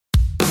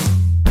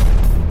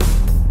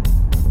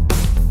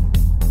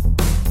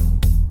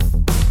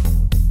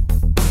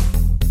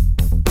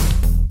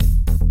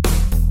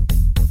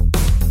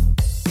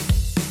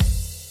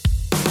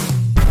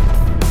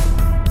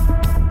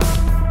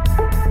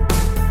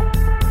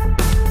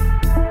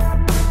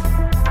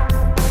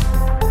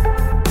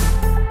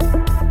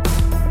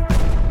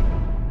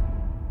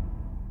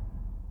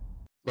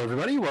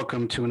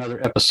welcome to another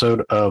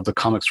episode of the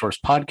Comic Source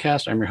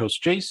Podcast. I'm your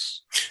host, Jace.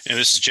 And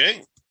this is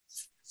Jay.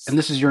 And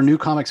this is your new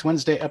Comics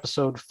Wednesday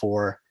episode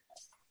for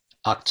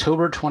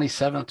October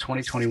 27th,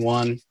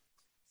 2021.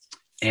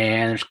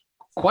 And there's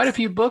quite a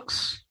few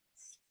books,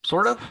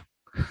 sort of.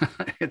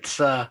 It's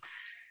the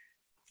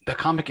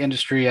comic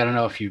industry. I don't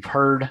know if you've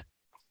heard,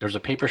 there's a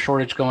paper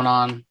shortage going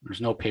on.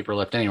 There's no paper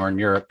left anywhere in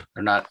Europe.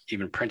 They're not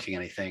even printing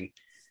anything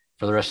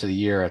for the rest of the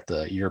year at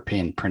the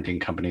European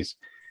printing companies.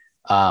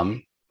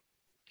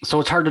 So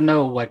it's hard to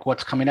know like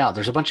what's coming out.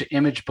 There's a bunch of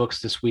image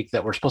books this week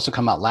that were supposed to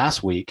come out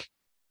last week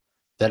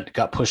that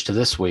got pushed to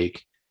this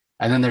week.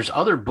 And then there's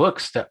other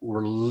books that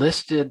are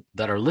listed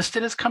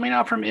as coming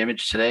out from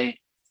Image today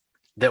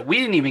that we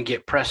didn't even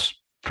get press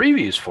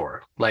previews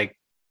for, like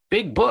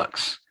big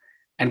books.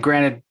 And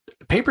granted,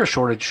 paper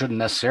shortage shouldn't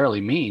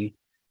necessarily mean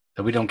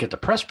that we don't get the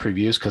press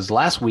previews, because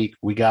last week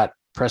we got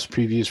press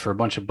previews for a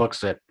bunch of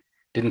books that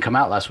didn't come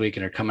out last week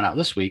and are coming out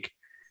this week.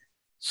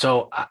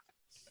 So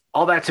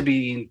all that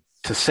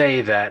to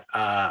say that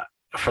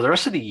for the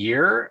rest of the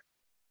year,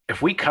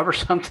 if we cover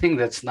something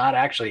that's not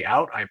actually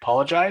out, I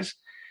apologize.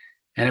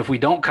 And if we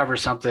don't cover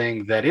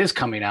something that is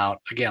coming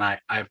out, again, I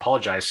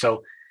apologize.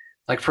 So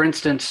like, for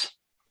instance,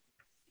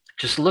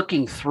 just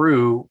looking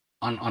through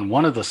on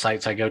one of the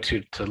sites I go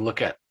to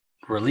look at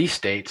release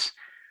dates,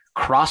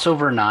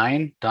 Crossover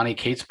 9, Donny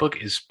Cates' book,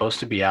 is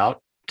supposed to be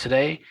out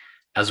today,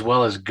 as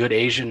well as Good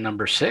Asian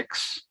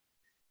 #6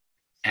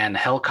 and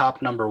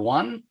Hellcop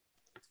 #1.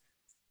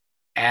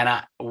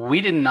 And we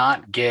did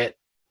not get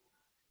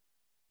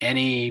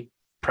any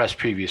press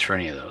previews for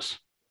any of those.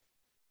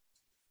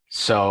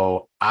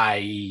 So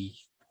and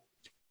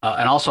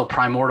also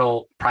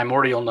Primordial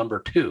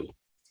 #2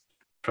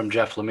 from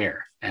Jeff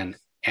Lemire and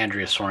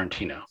Andrea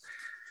Sorrentino.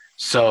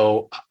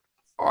 So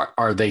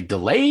are they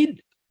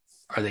delayed?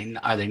 Are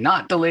they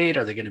not delayed?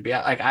 Are they going to be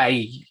out? Like,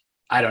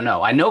 I don't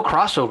know. I know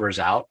Crossover is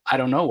out. I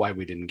don't know why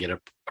we didn't get a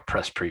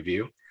press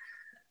preview.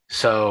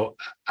 So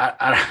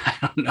I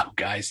don't know,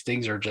 guys.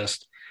 Things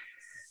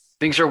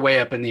are way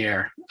up in the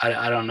air.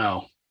 I don't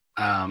know.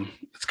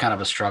 It's kind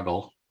of a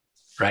struggle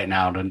right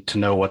now to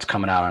know what's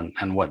coming out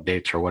and what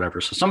dates or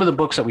whatever. So some of the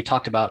books that we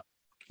talked about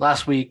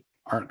last week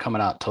aren't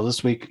coming out till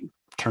this week in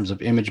terms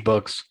of image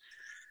books.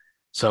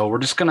 So we're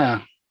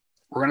gonna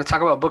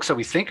talk about books that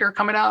we think are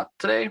coming out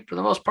today for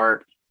the most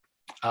part.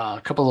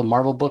 A couple of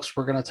Marvel books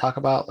we're gonna talk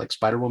about, like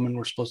Spider-Woman,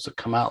 were supposed to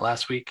come out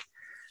last week,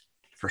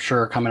 for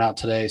sure coming out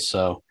today.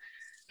 So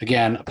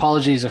again,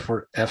 apologies if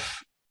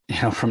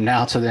from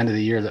now to the end of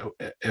the year,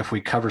 that if we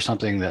cover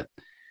something that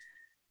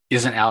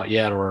isn't out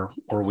yet, or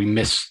we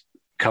miss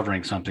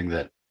covering something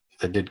that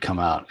did come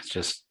out. It's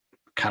just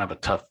kind of a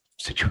tough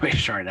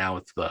situation right now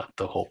with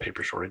the whole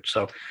paper shortage.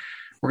 So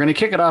we're going to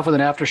kick it off with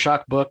an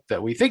Aftershock book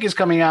that we think is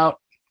coming out.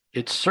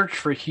 It's Search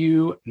for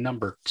Hugh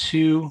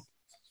 #2.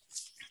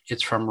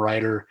 It's from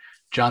writer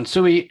John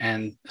Suey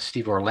and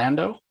Steve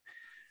Orlando.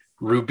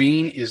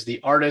 Rubin is the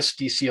artist.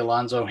 DC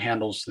Alonso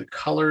handles the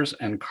colors,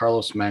 and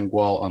Carlos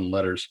Mangual on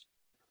letters.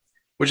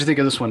 What do you think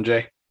of this one,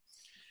 Jay?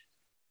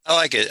 I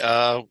like it.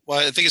 Well,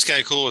 I think it's kind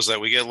of cool is that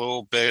we get a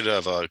little bit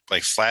of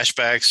like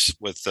flashbacks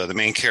with the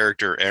main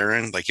character,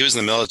 Aaron. Like, he was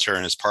in the military,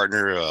 and his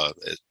partner,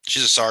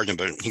 she's a sergeant,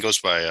 but she goes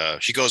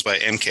by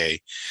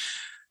MK.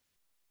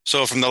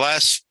 So from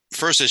the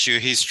first issue,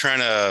 he's trying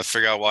to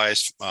figure out why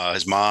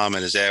his mom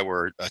and his dad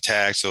were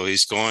attacked. So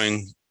he's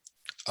going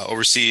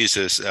overseas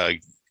to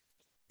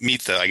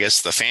meet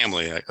the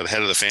family, the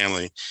head of the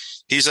family.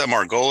 He's at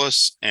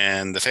Margolis,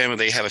 and the family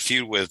they have a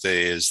feud with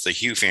is the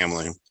Hugh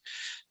family.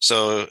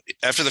 So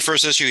after the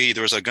first issue,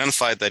 there was a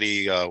gunfight that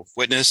he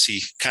witnessed.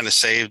 He kind of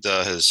saved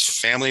his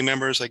family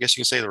members, I guess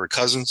you can say. They were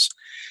cousins.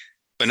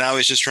 But now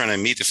he's just trying to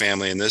meet the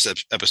family in this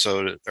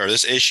episode, or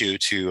this issue,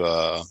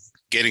 to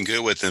get in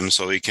good with them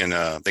so they can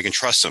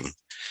trust him.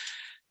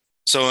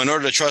 So in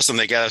order to trust him,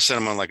 they got to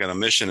send him on like on a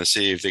mission to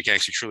see if they can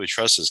actually truly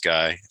trust this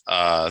guy.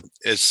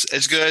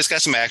 It's good. It's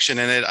got some action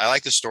in it. I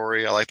like the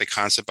story. I like the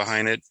concept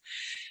behind it.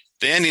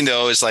 The ending,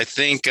 though, is I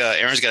think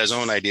Aaron's got his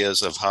own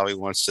ideas of how he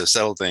wants to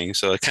settle things.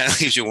 So it kind of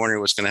leaves you wondering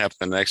what's going to happen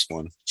in the next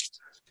one.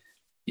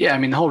 Yeah, I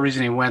mean, the whole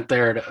reason he went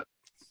there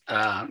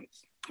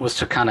was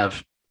to kind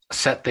of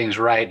set things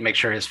right, make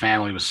sure his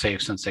family was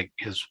safe, since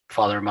his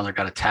father and mother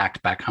got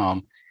attacked back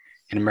home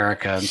in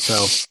America. And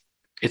so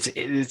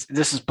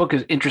this book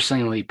is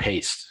interestingly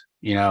paced,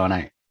 and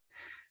I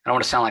don't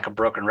want to sound like a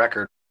broken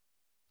record.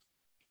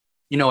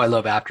 I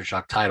love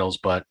Aftershock titles,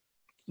 but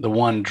the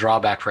one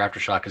drawback for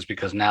Aftershock is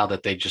because now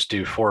that they just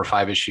do 4 or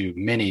 5 issue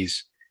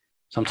minis,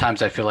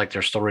 sometimes I feel like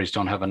their stories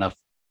don't have enough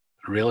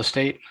real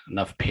estate,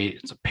 enough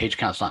page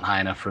count's not high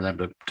enough for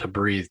them to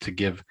breathe, to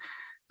give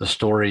the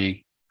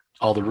story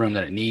all the room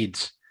that it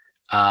needs.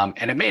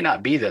 And it may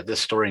not be that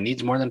this story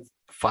needs more than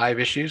 5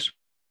 issues,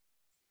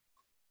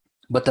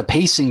 but the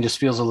pacing just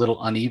feels a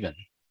little uneven.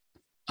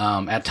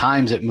 At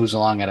times it moves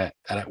along at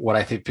what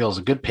I think feels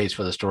a good pace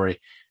for the story.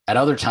 At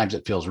other times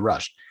it feels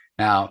rushed.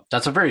 Now,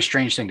 that's a very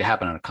strange thing to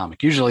happen in a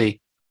comic. Usually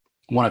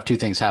one of two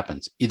things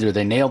happens. Either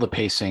they nail the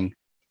pacing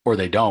or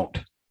they don't,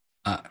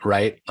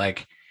 right?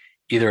 Like,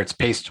 either it's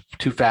paced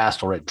too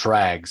fast or it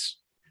drags,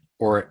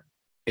 or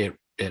it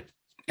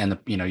and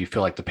you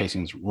feel like the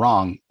pacing's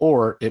wrong,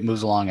 or it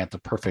moves along at the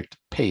perfect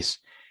pace.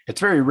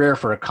 It's very rare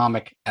for a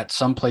comic at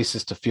some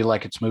places to feel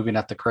like it's moving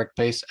at the correct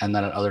pace, and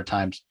then at other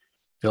times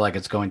feel like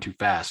it's going too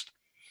fast.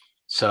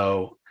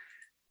 So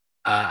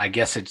I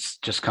guess it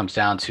just comes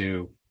down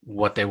to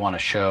what they want to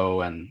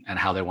show and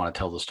how they want to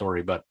tell the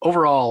story. But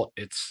overall,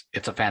 it's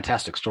a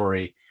fantastic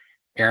story.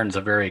 Aaron's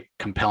a very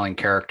compelling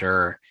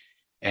character,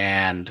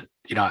 and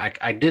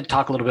I did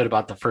talk a little bit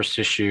about the first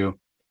issue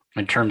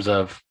in terms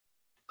of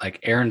like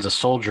Aaron's a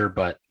soldier,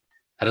 but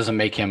that doesn't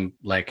make him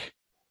like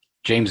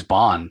James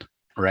Bond,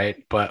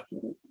 right? But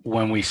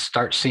when we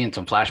start seeing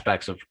some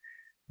flashbacks of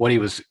what he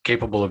was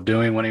capable of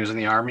doing when he was in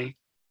the Army,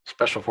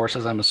 Special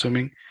Forces, I'm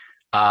assuming,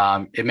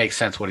 it makes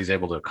sense what he's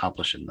able to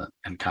accomplish in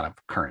kind of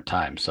current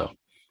time. So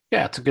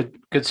yeah, it's a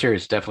good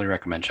series. Definitely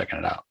recommend checking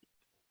it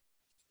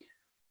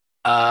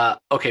out.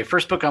 Okay,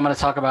 first book I'm going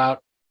to talk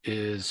about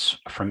is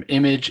from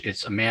Image.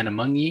 It's A Man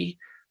Among Ye.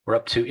 We're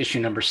up to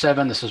issue number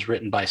 7. This is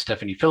written by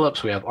Stephanie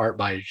Phillips. We have art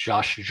by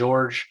Josh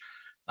George.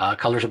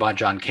 Colors are by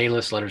John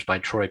Kalis. Letters by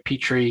Troy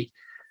Petrie.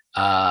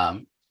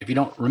 If you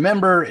don't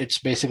remember, it's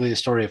basically the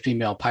story of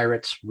female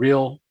pirates,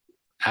 real,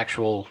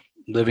 actual,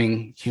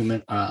 living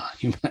human,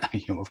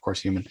 of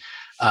course, human,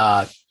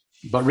 but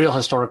real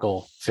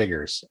historical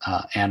figures,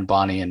 Anne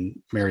Bonny and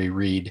Mary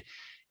Read.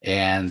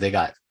 And they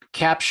got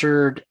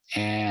captured,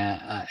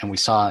 and we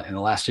saw in the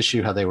last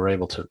issue how they were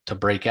able to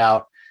break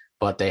out,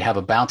 but they have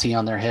a bounty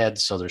on their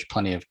heads, so there's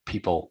plenty of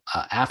people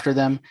after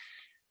them.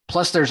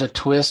 Plus there's a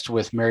twist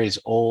with Mary's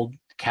old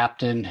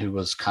captain, who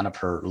was kind of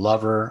her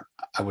lover,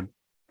 I would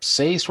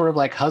say sort of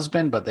like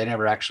husband, but they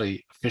never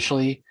actually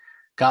officially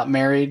got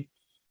married.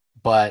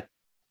 But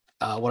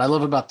what I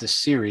love about this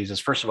series is,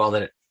 first of all,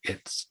 that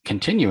it's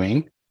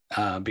continuing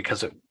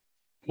because it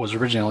was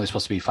originally only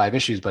supposed to be 5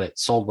 issues, but it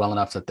sold well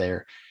enough that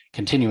they're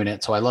continuing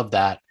it. So I love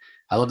that.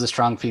 I love the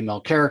strong female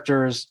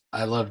characters.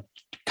 I love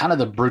kind of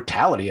the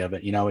brutality of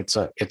it.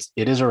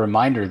 It is a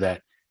reminder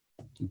that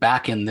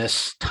back in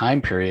this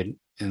time period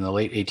in the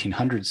late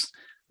 1800s,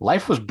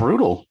 life was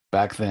brutal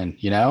back then,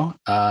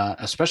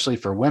 especially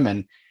for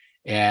women.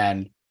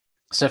 And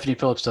Stephanie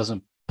Phillips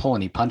doesn't pull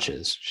any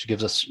punches. She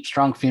gives us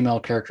strong female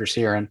characters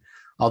here. And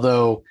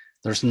although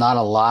there's not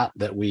a lot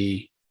that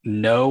we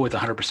know with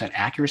 100%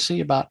 accuracy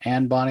about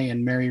Anne Bonny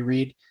and Mary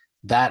Read,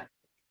 that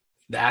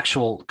the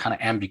actual kind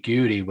of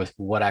ambiguity with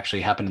what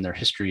actually happened in their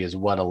history is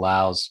what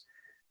allows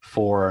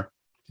for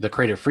the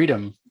creative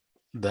freedom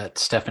that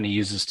Stephanie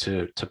uses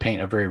to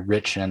paint a very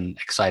rich and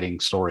exciting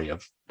story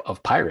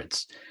of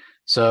pirates.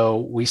 So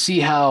we see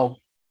how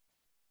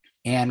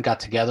Anne got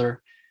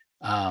together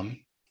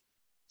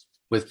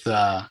with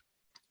I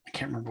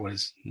can't remember what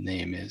his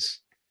name is.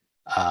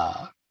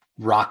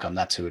 Rockham,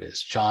 that's who it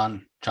is.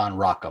 John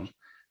Rockham,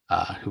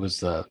 who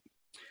was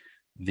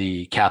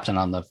the captain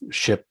on the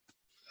ship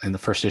in the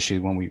first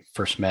issue when we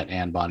first met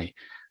Anne Bonny.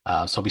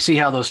 So we see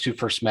how those two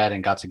first met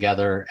and got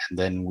together, and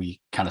then we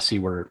kind of see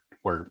where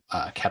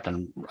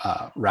Captain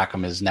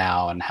Rackham is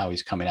now and how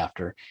he's coming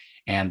after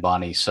Anne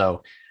Bonny.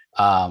 So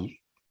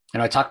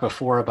I talked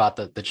before about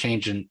the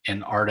change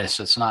in artists.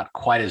 It's not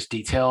quite as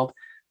detailed,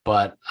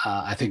 but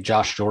I think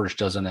Josh George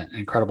does an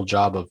incredible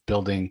job of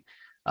building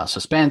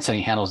suspense, and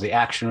he handles the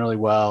action really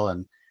well.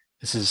 And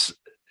this is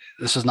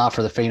not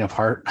for the faint of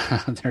heart.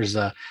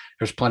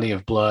 There's plenty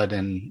of blood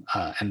and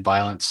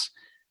violence,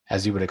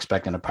 as you would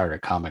expect in a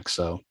pirate comic.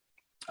 So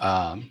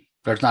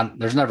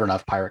there's never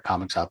enough pirate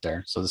comics out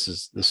there. So this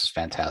is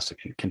fantastic.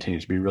 It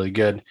continues to be really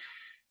good.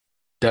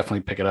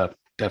 Definitely pick it up.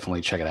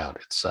 Definitely check it out.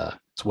 It's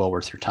well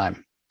worth your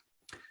time.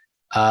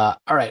 All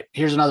right,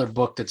 here's another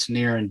book that's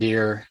near and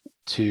dear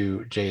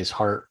to Jay's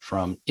heart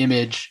from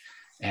Image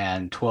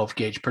and 12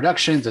 Gauge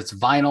Productions. It's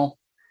Vinyl,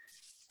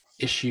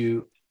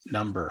 issue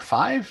number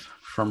 5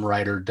 from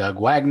writer Doug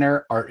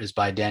Wagner. Art is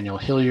by Daniel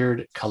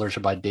Hilliard. Colors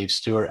are by Dave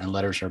Stewart, and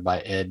letters are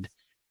by Ed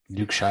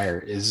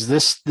Dukeshire. Is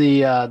this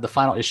the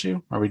final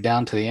issue? Are we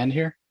down to the end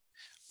here?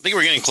 I think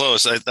we're getting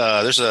close.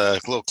 There's a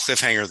little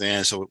cliffhanger at the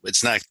end, so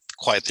it's not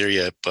quite there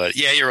yet. But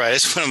yeah, you're right.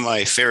 It's one of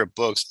my favorite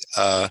books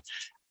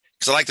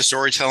because I like the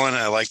storytelling.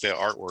 I like the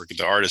artwork,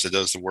 the artist that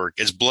does the work.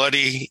 It's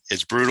bloody,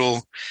 it's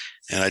brutal,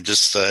 and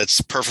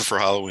it's perfect for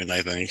Halloween,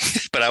 I think.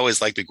 But I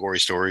always like the gory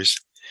stories.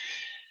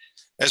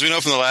 As we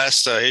know from the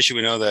last issue,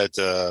 we know that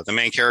the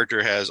main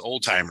character has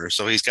old timers,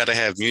 so he's got to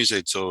have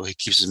music so he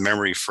keeps his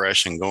memory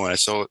fresh and going.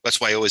 So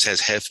that's why he always has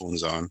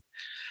headphones on.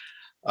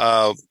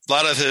 A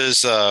lot of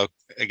his,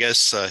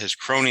 his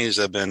cronies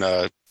have been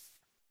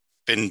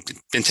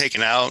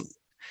taken out,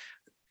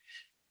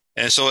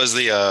 and so as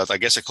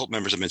the cult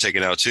members have been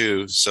taken out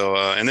too. So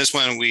in this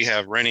one, we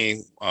have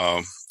Rennie.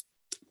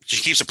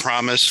 She keeps a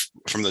promise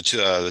from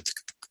the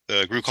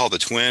group called the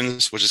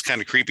Twins, which is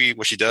kind of creepy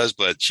what she does,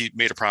 but she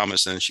made a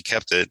promise and she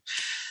kept it.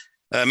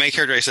 The main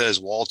character, I said, is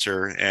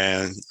Walter,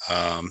 and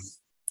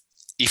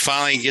he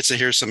finally gets to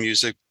hear some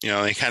music. He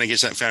kind of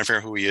gets that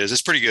fanfare who he is.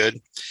 It's pretty good.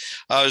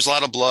 There's a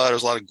lot of blood.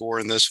 There's a lot of gore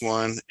in this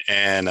one,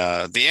 and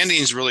the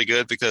ending is really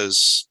good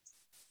because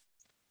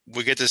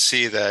we get to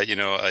see that,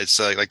 it's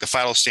like the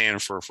final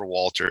stand for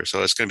Walter.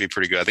 So it's going to be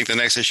pretty good. I think the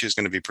next issue is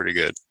going to be pretty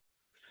good.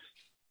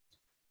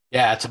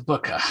 Yeah, it's a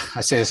book.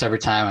 I say this every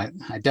time.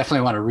 I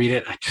definitely want to read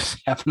it. I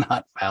just have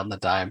not found the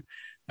time.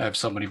 I have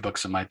so many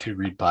books in my to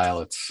read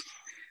pile. It's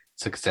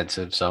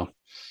extensive. So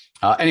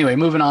anyway,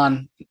 moving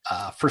on.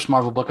 First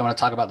Marvel book I'm going to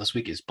talk about this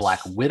week is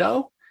Black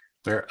Widow.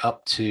 We're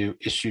up to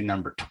issue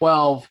number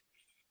 12,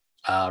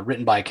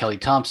 written by Kelly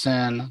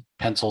Thompson,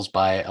 pencils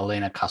by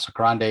Elena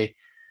Casagrande.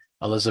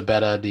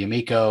 Elisabetta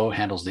D'Amico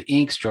handles the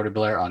inks, Jordie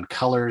Bellaire on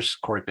colors,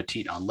 Corey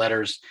Petit on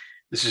letters.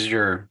 This is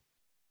your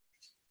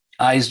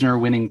Eisner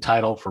winning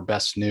title for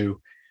Best New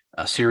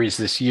Series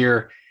this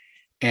year.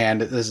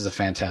 And this is a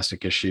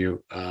fantastic issue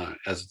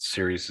as a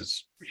series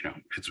is,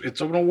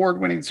 it's an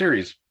award-winning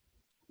series.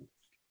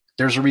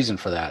 There's a reason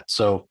for that.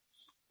 So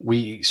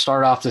we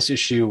start off this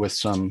issue with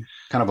some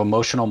kind of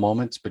emotional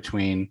moments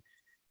between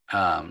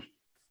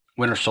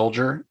Winter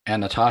Soldier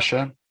and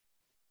Natasha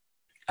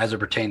as it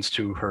pertains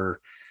to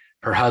her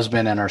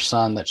husband and her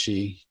son that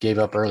she gave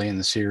up early in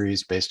the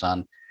series based on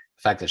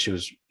the fact that she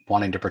was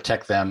wanting to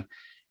protect them.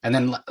 And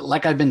then,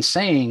 like I've been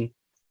saying,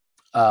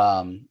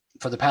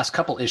 for the past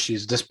couple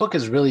issues, this book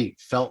has really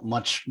felt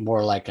much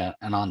more like an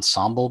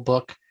ensemble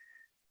book,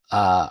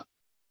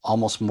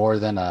 almost more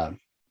than a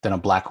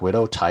Black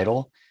Widow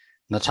title.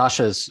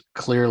 Natasha is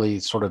clearly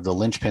sort of the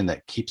linchpin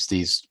that keeps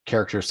these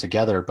characters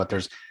together, but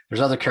there's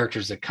other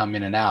characters that come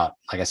in and out.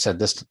 Like I said,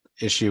 this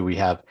issue we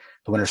have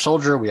the Winter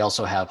Soldier. We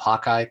also have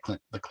Hawkeye,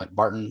 the Clint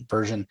Barton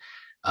version.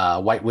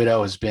 White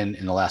Widow has been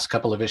in the last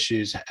couple of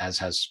issues, as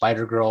has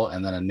Spider-Girl,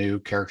 and then a new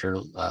character,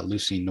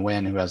 Lucy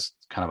Nguyen, who has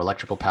kind of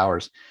electrical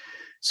powers.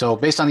 So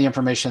based on the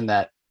information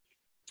that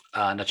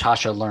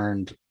Natasha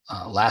learned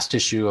last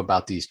issue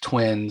about these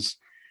twins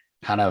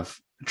kind of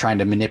trying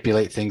to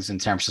manipulate things in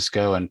San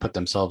Francisco and put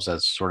themselves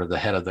as sort of the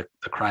head of the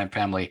crime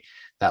family,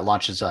 that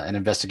launches an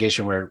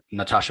investigation where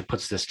Natasha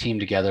puts this team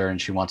together and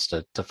she wants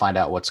to find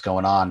out what's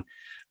going on.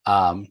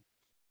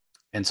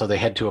 And so they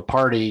head to a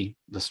party,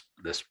 this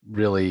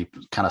really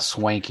kind of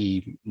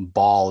swanky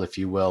ball, if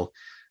you will,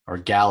 or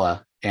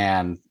gala.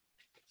 And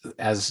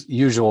as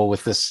usual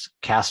with this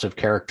cast of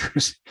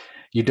characters,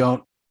 you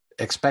don't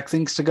expect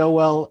things to go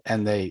well,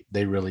 and they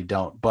really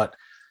don't. But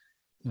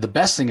the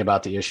best thing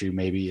about the issue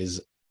maybe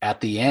is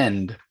at the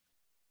end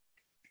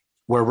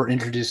where we're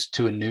introduced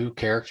to a new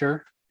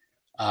character,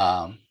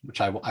 which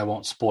I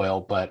won't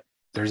spoil, but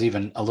there's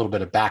even a little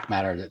bit of back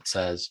matter that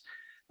says,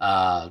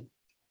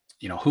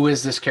 who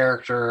is this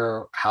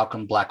character? How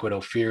come Black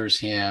Widow fears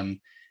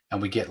him?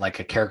 And we get like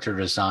a character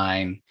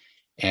design.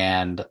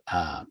 And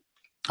on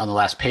the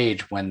last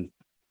page, when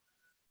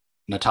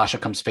Natasha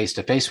comes face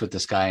to face with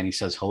this guy and he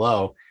says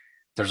hello,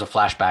 there's a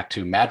flashback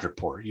to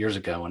Madripoor years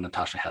ago when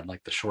Natasha had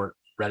like the short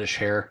reddish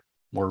hair,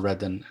 more red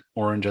than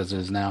orange as it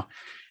is now.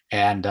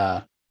 And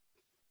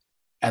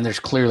there's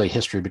clearly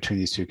history between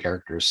these two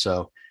characters.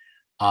 So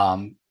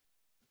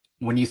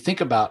when you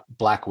think about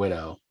Black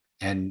Widow,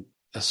 and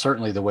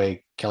certainly the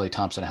way Kelly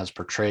Thompson has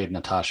portrayed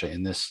Natasha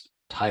in this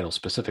title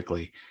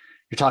specifically,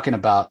 you're talking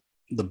about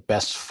the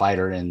best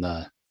fighter in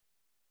the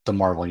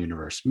Marvel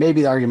universe.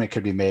 Maybe the argument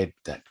could be made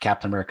that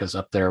Captain America's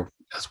up there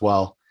as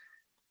well.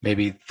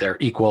 Maybe they're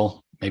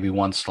equal. Maybe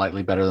one's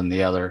slightly better than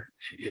the other.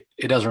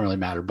 It doesn't really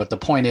matter. But the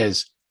point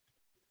is,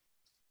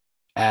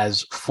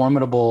 as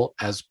formidable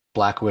as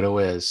Black Widow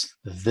is,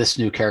 this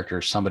new character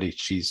is somebody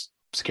she's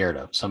scared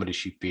of, somebody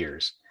she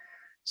fears.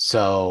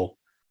 So,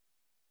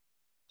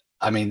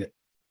 I mean,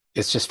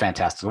 it's just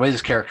fantastic. The way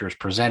this character is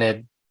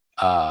presented,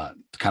 kind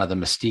of the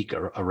mystique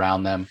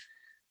around them,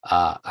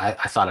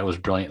 I thought it was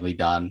brilliantly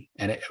done.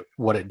 And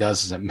what it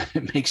does is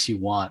it makes you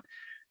want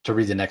to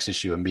read the next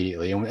issue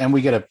immediately. And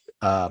we get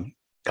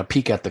a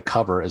peek at the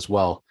cover as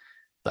well,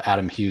 the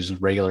Adam Hughes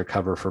regular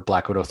cover for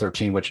Black Widow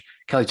 13, which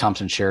Kelly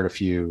Thompson shared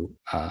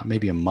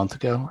maybe a month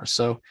ago or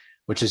so,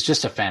 which is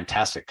just a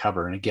fantastic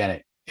cover. And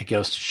again, it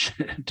goes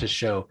to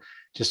show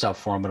just how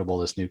formidable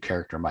this new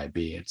character might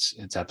be.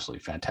 It's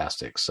absolutely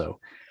fantastic. So,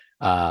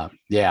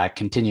 I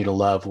continue to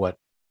love what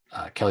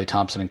Kelly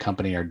Thompson and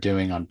company are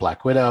doing on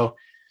Black Widow.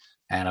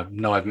 And I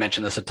know I've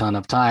mentioned this a ton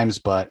of times,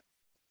 but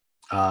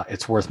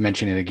it's worth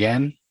mentioning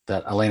again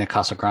that Elena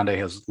Casagrande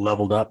has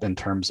leveled up in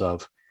terms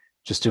of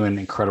just doing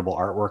incredible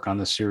artwork on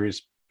this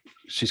series.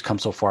 She's come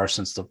so far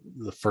since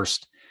the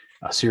first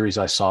series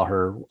I saw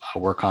her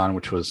work on,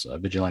 which was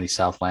Vigilante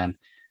Southland.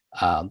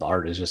 The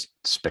art is just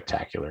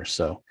spectacular.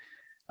 So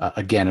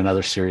again,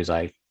 another series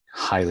I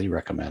highly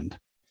recommend.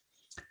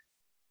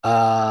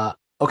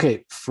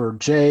 Okay, for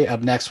Jay,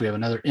 up next, we have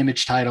another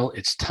Image title.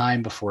 It's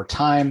Time Before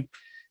Time.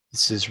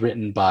 This is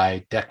written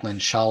by Declan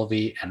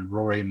Shalvey and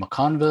Rory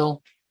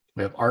McConville.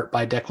 We have art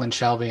by Declan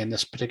Shalvey in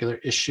this particular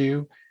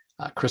issue,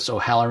 Chris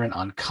O'Halloran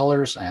on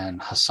colors,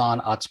 and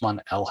Hassan Atzman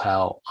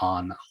Elhal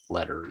on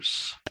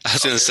letters. I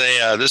was going to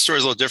say, this story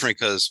is a little different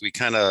because we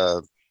kind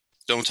of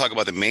don't talk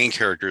about the main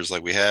characters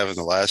like we have in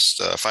the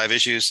last 5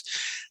 issues.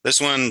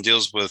 This one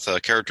deals with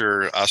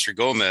character Oscar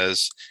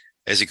Gomez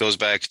as he goes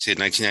back to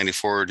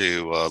 1994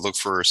 to look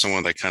for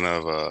someone that kind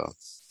of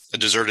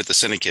deserted the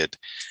syndicate.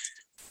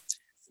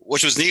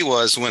 which was neat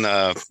was when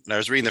I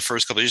was reading the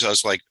first couple of issues, I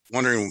was like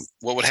wondering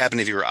what would happen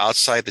if you were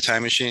outside the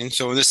time machine.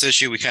 So in this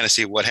issue, we kind of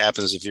see what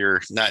happens if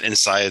you're not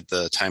inside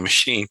the time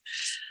machine.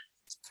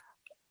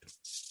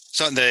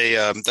 So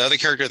the other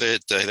character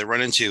that they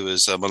run into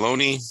is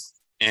Maloney,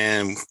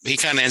 and he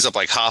kind of ends up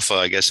like Hoffa,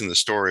 I guess, in the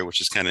story, which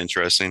is kind of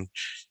interesting.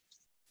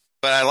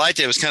 But I liked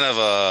it. It was kind of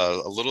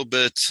a little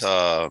bit.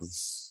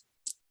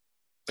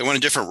 They went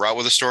a different route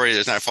with the story.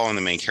 It's not following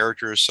the main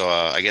characters, so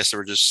I guess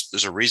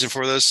there's a reason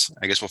for this.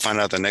 I guess we'll find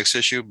out the next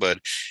issue, but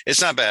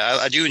it's not bad.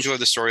 I do enjoy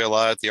the story a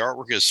lot. The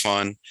artwork is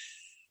fun,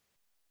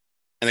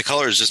 and the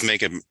colors just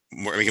make it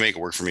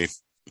work for me.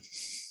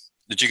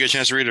 Did you get a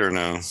chance to read it or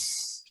no?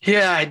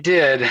 Yeah, I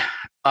did.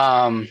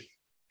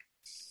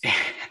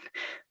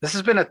 This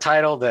has been a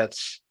title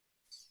that's,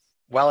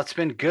 while it's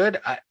been good,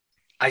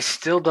 I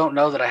still don't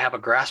know that I have a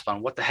grasp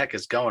on what the heck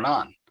is going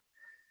on.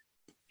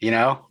 You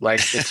know,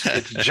 like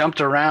it's jumped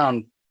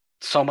around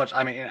so much.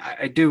 I mean,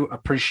 I do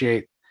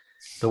appreciate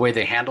the way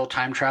they handle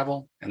time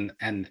travel,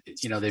 and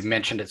you know, they've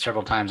mentioned it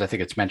several times. I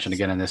think it's mentioned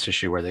again in this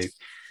issue where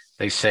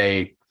they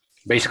say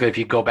basically if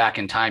you go back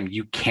in time,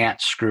 you can't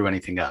screw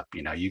anything up.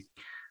 You know,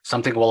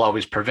 something will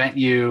always prevent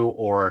you,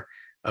 or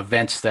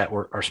events that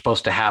are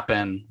supposed to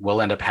happen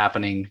will end up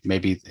happening.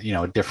 Maybe, you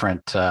know, a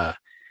different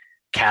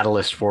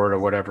catalyst for it or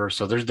whatever.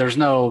 So there's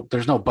no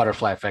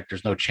butterfly effect.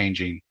 There's no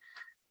changing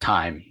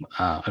time.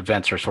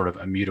 Events are sort of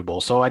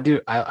immutable. So I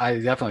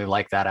definitely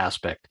like that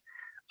aspect.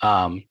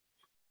 And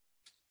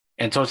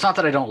so it's not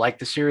that I don't like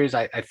the series.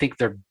 I think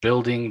they're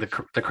building,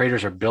 the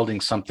creators are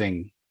building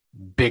something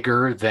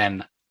bigger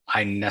than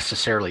I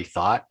necessarily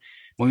thought.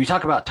 When we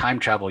talk about time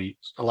travel,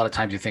 a lot of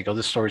times you think, oh,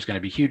 this story is going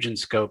to be huge in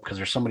scope because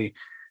there's so many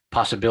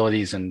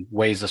possibilities and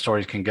ways the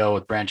stories can go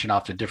with branching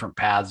off to different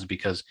paths,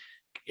 because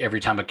every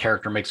time a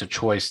character makes a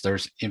choice,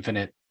 there's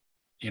infinite,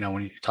 you know,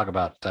 when you talk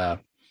about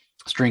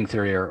string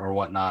theory or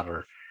whatnot,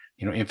 or,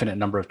 you know, infinite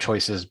number of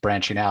choices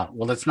branching out.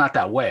 Well, it's not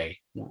that way.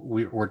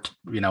 We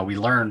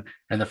learn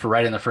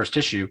right in the first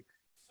issue,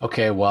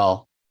 okay,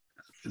 well,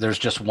 there's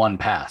just one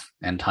path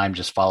and time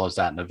just follows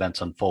that and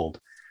events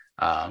unfold.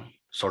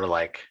 Sort of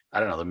like, I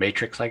don't know, the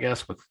Matrix, I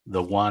guess, with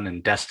the one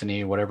and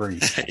destiny, whatever.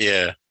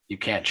 Yeah. You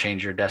can't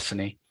change your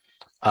destiny.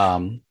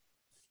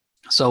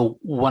 So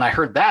when I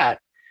heard that,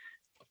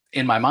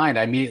 in my mind,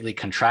 I immediately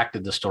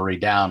contracted the story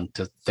down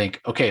to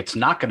think, okay, it's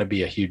not going to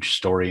be a huge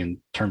story in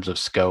terms of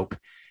scope.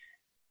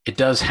 It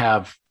does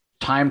have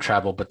time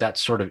travel, but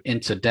that's sort of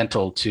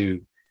incidental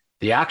to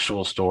the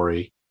actual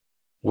story,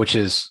 which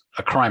is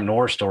a crime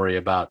noir story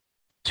about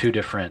two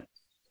different,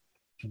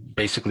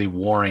 basically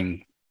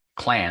warring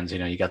clans. You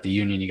know, you got the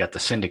Union, you got the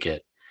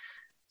Syndicate.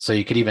 So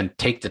you could even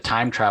take the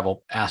time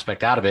travel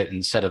aspect out of it.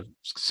 Instead of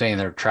saying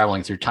they're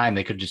traveling through time,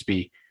 they could just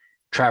be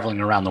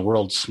traveling around the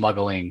world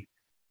smuggling,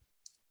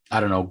 I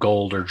don't know,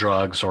 gold or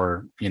drugs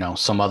or, you know,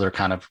 some other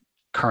kind of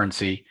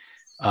currency,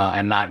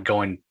 and not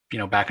going, you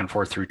know, back and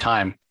forth through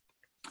time,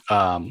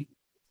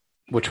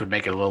 which would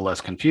make it a little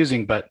less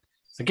confusing. But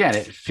again,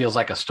 it feels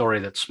like a story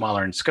that's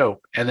smaller in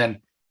scope. And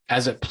then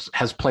as it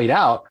has played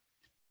out,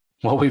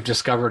 what we've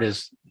discovered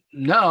is,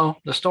 no,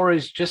 the story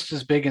is just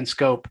as big in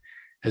scope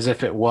as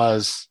if it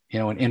was, you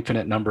know, an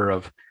infinite number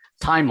of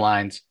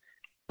timelines,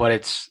 but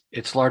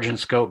it's large in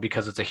scope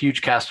because it's a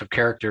huge cast of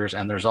characters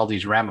and there's all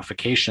these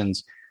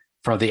ramifications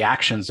from the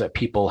actions that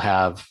people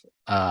have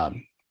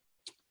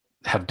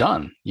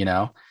done, you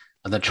know,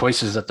 and the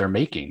choices that they're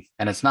making.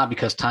 And it's not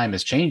because time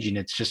is changing.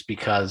 It's just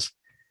because,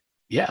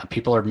 yeah,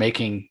 people are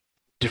making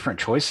different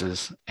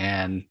choices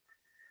and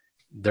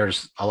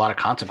there's a lot of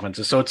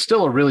consequences. So it's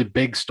still a really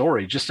big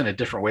story, just in a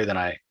different way than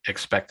I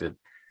expected.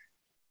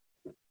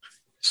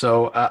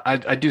 So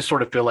I do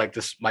sort of feel like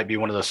this might be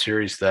one of those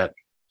series that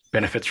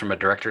benefits from a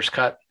director's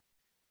cut.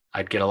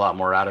 I'd get a lot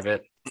more out of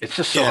it. It's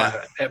just so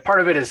part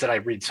of it is that I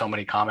read so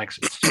many comics.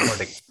 It's so hard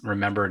to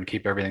remember and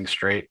keep everything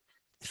straight.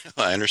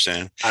 I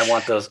understand. I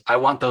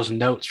want those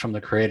notes from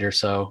the creator,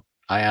 so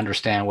I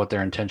understand what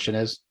their intention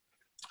is,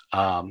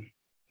 so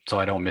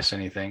I don't miss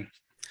anything.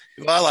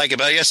 Well, I like it,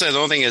 but I guess the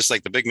only thing is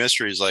like the big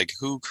mystery is like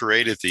who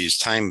created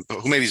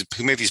who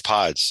made these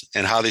pods,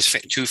 and how these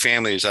two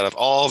families out of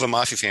all the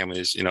mafia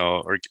families, you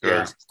know, or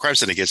crime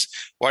syndicates,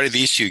 why did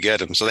these two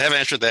get them? So they haven't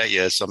answered that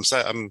yet. So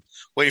I'm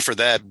waiting for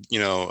that, you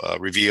know,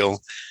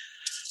 reveal.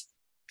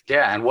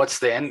 Yeah, and what's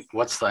the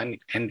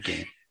end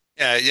game?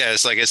 Yeah,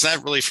 it's like it's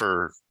not really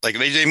for like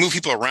they move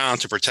people around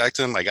to protect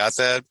them. I got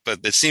that, but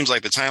it seems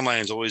like the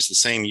timeline is always the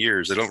same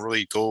years. They don't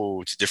really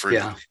go to different.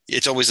 Yeah.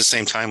 It's always the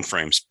same time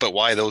frames. But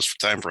why those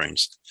time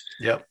frames?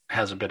 Yep,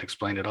 hasn't been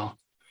explained at all.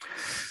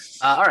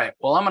 All right,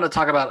 well, I'm going to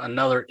talk about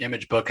another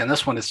Image book, and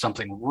this one is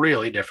something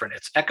really different.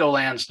 It's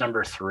Echolands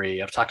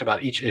 #3. I've talked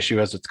about each issue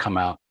as it's come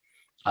out.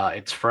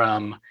 It's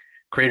from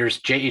creators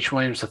J.H.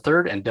 Williams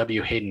III and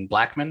W. Hayden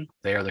Blackman.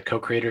 They are the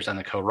co-creators and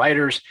the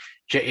co-writers.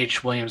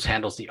 J.H. Williams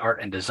handles the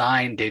art and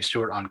design, Dave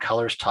Stewart on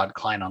colors, Todd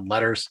Klein on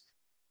letters.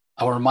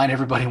 I will remind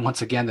everybody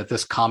once again that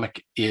this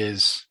comic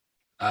is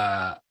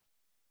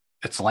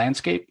it's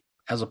landscape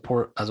as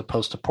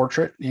opposed to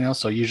portrait, you know.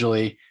 So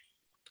usually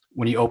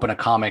when you open a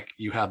comic,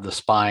 you have the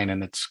spine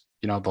and it's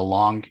the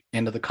long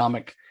end of the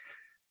comic,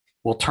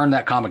 we'll turn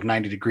that comic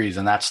 90 degrees,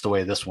 and that's the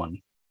way this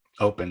one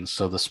opens.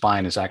 So the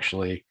spine is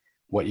actually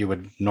what you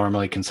would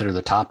normally consider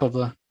the top of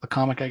the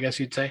comic, I guess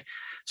you'd say.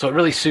 So it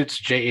really suits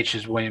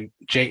J.H.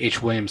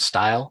 Williams'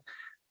 style.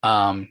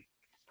 And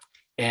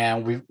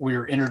we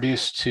were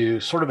introduced to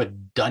sort of a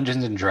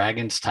Dungeons and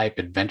Dragons type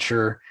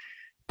adventure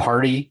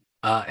party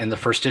in the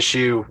first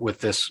issue with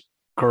this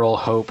girl,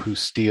 Hope, who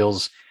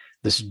steals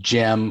this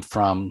gem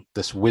from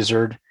this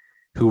wizard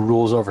who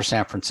rules over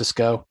San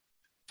Francisco.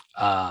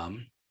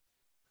 And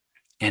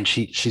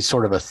she's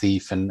sort of a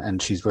thief,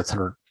 and she's with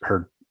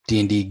her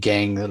D&D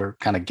gang that are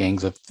kind of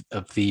gangs of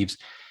thieves.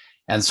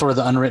 And sort of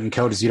the unwritten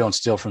code is you don't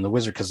steal from the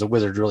wizard because the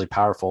wizard's really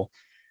powerful.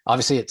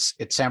 Obviously, it's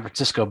San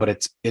Francisco,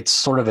 but it's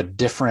sort of a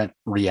different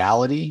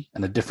reality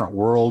and a different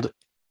world.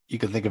 You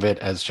can think of it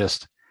as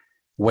just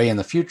way in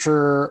the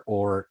future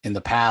or in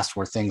the past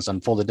where things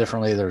unfolded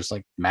differently. There's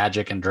like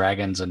magic and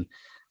dragons and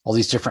all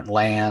these different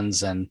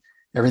lands, and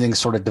everything's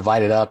sort of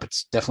divided up.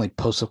 It's definitely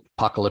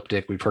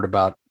post-apocalyptic. We've heard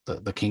about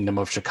the kingdom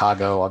of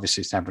Chicago.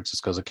 Obviously, San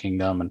Francisco is a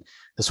kingdom, and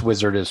this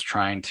wizard is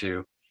trying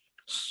to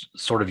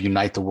sort of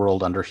unite the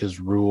world under his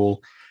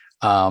rule.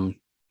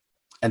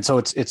 And so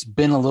it's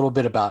been a little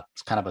bit about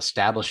kind of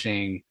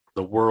establishing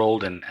the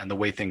world and the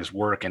way things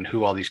work and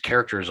who all these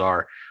characters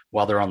are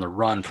while they're on the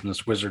run from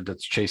this wizard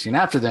that's chasing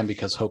after them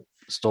because Hope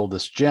stole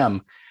this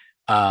gem.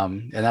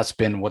 And that's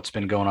been what's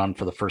been going on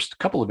for the first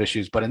couple of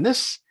issues. But in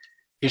this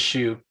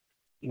issue,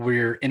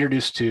 we're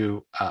introduced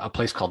to a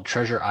place called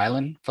Treasure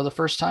Island for the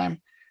first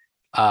time,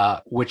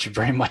 which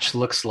very much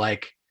looks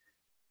like,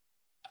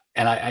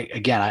 and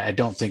I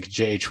don't think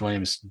J.H.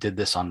 Williams did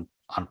this on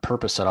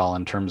purpose at all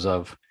in terms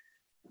of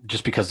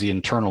just because the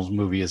Eternals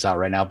movie is out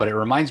right now, but it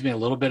reminds me a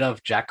little bit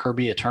of Jack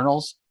Kirby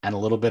Eternals and a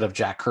little bit of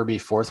Jack Kirby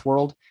Fourth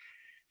World.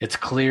 It's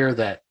clear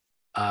that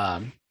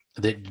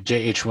that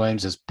J.H.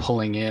 Williams is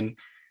pulling in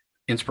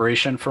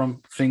inspiration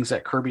from things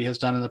that Kirby has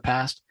done in the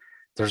past.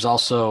 There's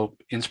also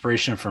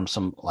inspiration from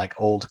some like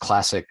old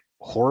classic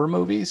horror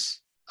movies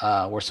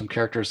where some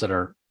characters that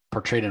are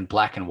portrayed in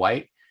black and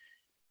white,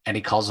 and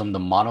he calls them the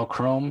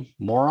monochrome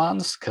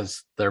morons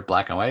because they're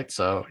black and white.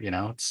 So,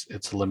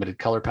 it's a limited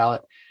color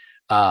palette.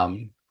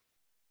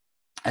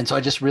 And so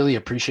I just really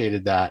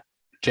appreciated that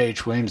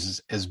J.H.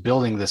 Williams is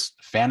building this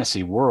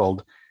fantasy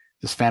world,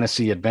 this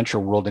fantasy adventure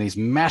world, and he's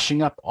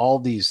mashing up all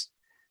these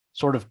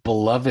sort of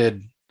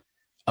beloved,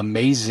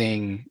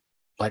 amazing,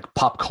 like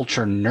pop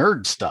culture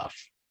nerd stuff,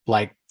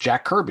 like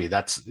Jack Kirby.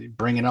 That's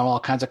bringing out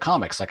all kinds of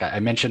comics. Like I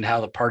mentioned how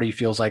the party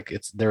feels like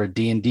they're a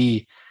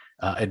D&D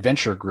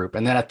adventure group.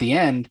 And then at the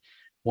end,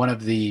 one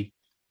of the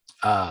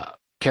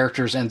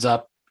characters ends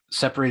up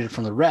separated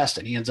from the rest,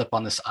 and he ends up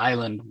on this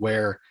island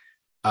where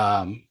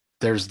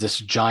there's this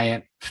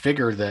giant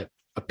figure that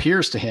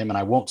appears to him, and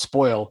I won't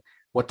spoil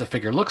what the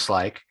figure looks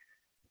like,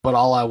 but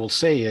all I will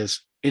say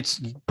is it's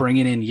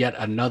bringing in yet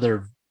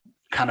another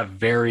kind of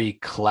very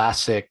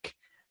classic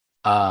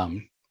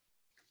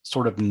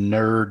sort of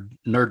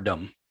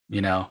nerddom,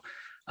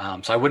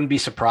 so I wouldn't be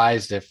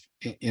surprised if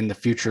in the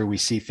future we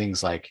see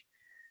things like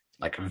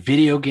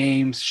video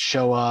games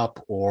show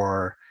up,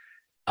 or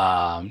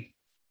God,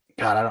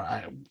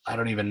 I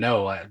don't even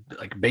know,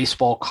 like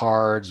baseball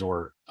cards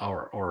or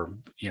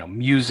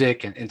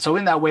music, and so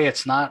in that way,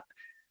 it's not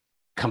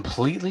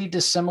completely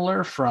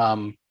dissimilar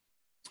from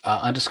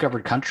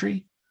Undiscovered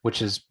Country, which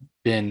has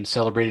been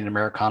celebrating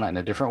Americana in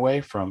a different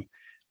way from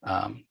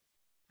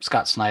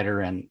Scott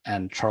Snyder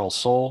and Charles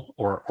Soule,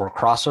 or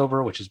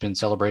Crossover, which has been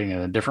celebrating in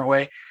a different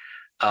way.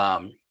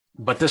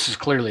 But this is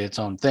clearly its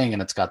own thing,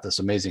 and it's got this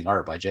amazing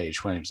art by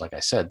J.H. Williams, like I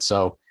said.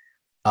 So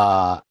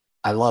I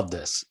love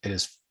this. It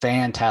is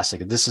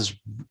fantastic. This is,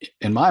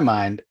 in my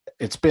mind,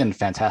 it's been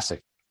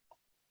fantastic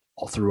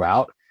all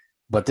throughout.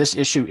 But this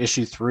issue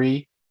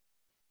 3,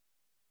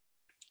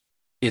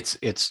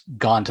 it's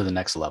gone to the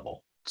next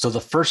level. So the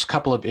first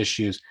couple of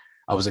issues,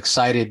 I was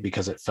excited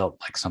because it felt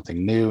like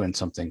something new and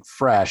something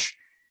fresh.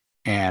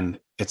 And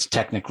it's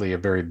technically a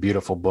very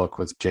beautiful book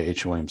with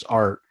J.H. Williams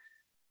art.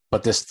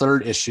 But this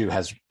third issue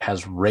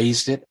has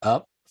raised it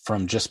up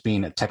from just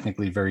being a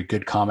technically very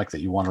good comic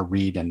that you want to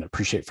read and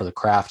appreciate for the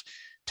craft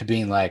to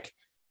being like,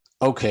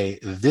 okay,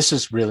 this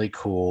is really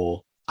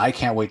cool. I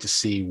can't wait to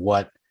see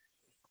what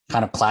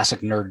kind of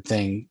classic nerd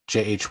thing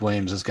J.H.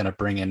 Williams is going to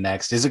bring in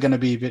next. Is it going to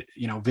be,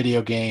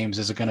 video games?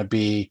 Is it going to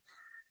be,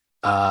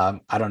 I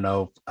don't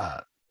know,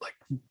 like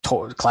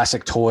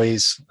classic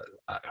toys?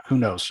 Who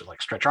knows?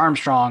 Like Stretch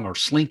Armstrong or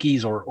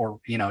Slinkies or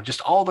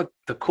just all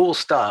the cool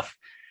stuff,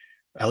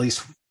 at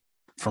least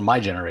from my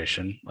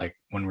generation, like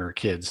when we were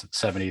kids,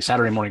 70s.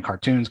 Saturday morning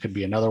cartoons could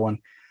be another one.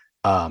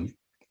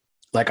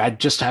 Like I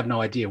just have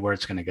no idea where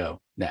it's going to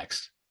go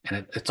next,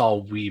 and it's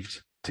all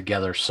weaved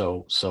together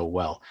so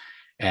well.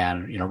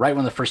 And right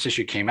when the first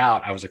issue came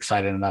out, I was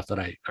excited enough that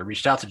I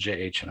reached out to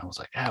JH and I was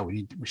like,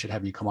 we should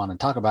have you come on and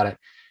talk about it.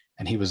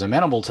 And he was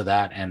amenable to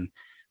that. And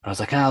I was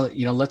like,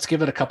 let's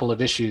give it a couple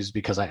of issues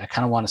because I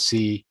kind of want to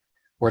see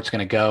where it's going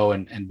to go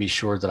and be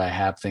sure that I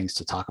have things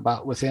to talk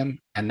about with him.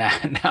 And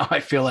now I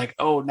feel like,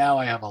 now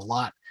I have a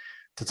lot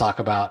to talk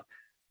about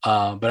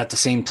But at the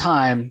same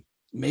time,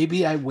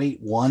 maybe I wait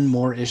one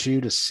more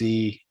issue to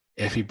see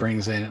if he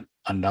brings in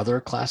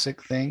another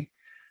classic thing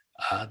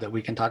that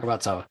we can talk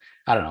about. So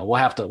I don't know. We'll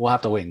have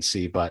to wait and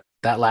see. But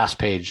that last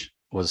page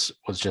was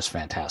just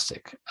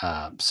fantastic.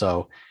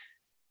 So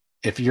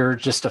if you're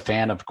just a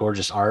fan of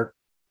gorgeous art,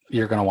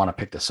 you're going to want to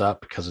pick this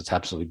up because it's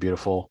absolutely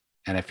beautiful.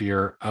 And if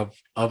you're of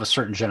a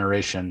certain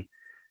generation,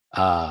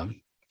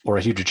 or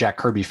a huge Jack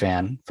Kirby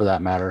fan for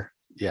that matter,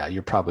 yeah,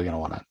 you're probably going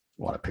to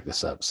want to pick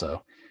this up.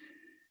 So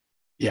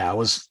yeah,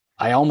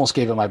 I almost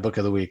gave it my book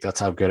of the week. That's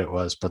how good it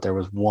was. But there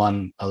was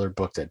one other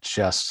book that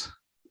just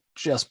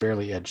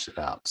barely edged it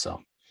out.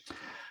 So,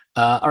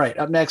 all right,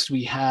 up next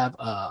we have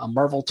a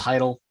Marvel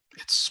title.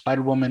 It's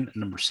Spider-Woman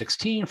number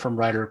 16 from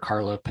writer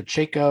Carla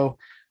Pacheco.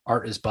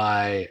 Art is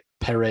by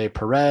Pere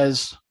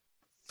Perez.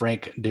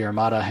 Frank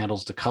D'Armata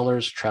handles the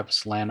colors.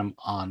 Travis Lanham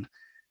on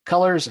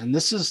colors. And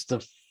this is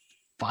the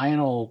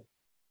final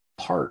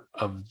part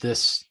of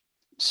this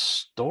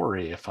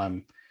story, if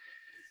I'm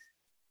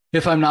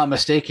not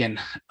mistaken.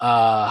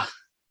 And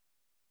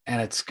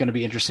it's going to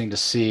be interesting to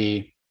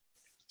see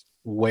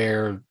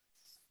where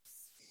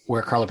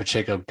Carla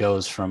Pacheco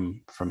goes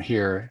from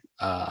here.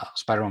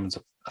 Spider-Woman's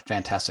a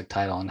fantastic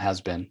title and has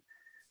been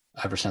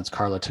ever since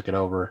Carla took it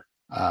over.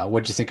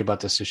 What did you think about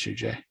this issue,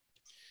 Jay?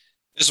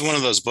 This is one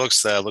of those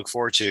books that I look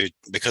forward to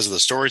because of the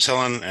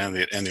storytelling and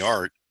the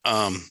art.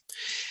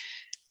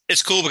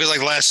 It's cool because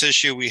like last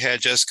issue we had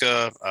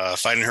Jessica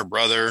fighting her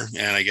brother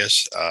and I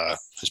guess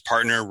his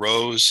partner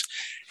Rose,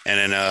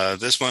 and then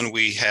this one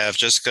we have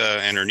Jessica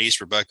and her niece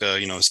Rebecca,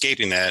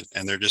 escaping that,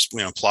 and they're just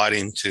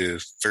plotting to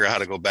figure out how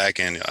to go back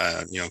and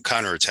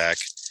counterattack.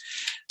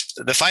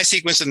 The fight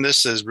sequence in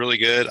this is really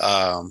good.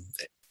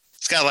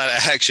 It's got a lot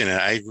of action, and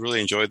I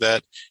really enjoyed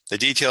that. The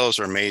details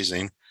are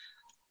amazing.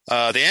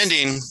 The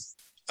ending,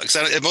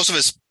 most of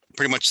it's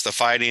pretty much the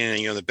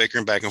fighting and the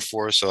bickering back and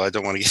forth, so I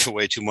don't want to give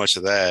away too much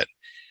of that.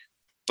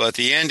 But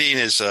the ending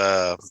is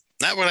not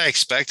what I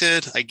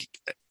expected. I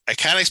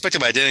kind of expected,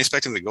 but I didn't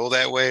expect him to go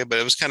that way. But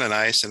it was kind of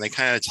nice, and they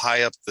kind of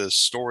tie up the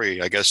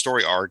story, I guess,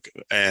 story arc.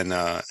 And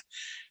I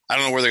don't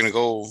know where they're going to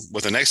go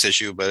with the next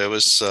issue, but it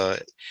was.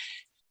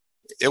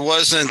 It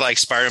wasn't like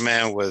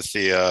Spider-Man with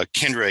the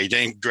Kendra. He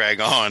didn't drag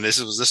on. This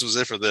was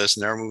it for this,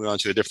 and they're moving on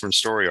to a different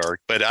story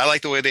arc. But I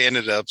like the way they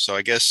ended up. So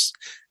I guess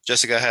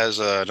Jessica has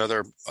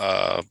another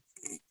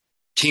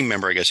team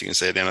member, I guess you can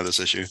say, at the end of this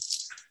issue.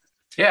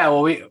 Yeah,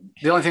 well,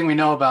 the only thing we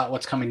know about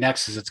what's coming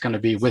next is it's going to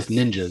be with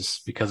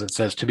ninjas because it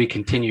says to be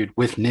continued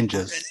with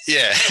ninjas.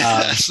 Yeah.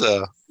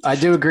 So I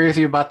do agree with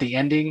you about the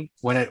ending.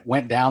 When it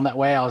went down that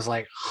way, I was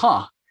like,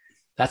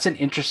 that's an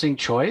interesting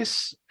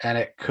choice, and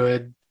it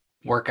could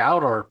work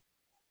out or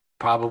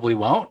probably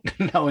won't,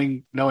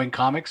 knowing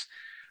comics.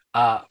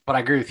 But I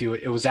agree with you.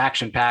 It was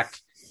action packed,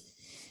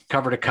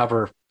 cover to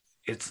cover.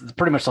 It's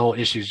pretty much the whole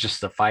issue is just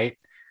the fight.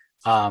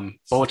 But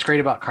what's great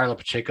about Carla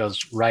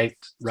Pacheco's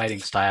writing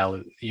style,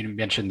 you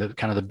mentioned the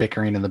kind of the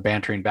bickering and the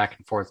bantering back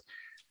and forth.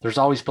 There's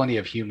always plenty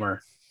of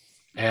humor,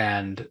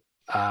 and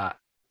I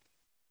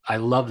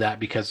love that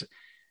because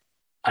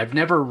I've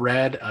never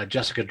read a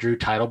Jessica Drew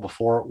title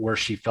before where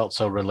she felt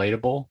so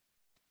relatable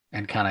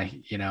and kind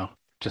of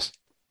just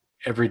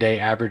everyday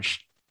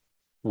average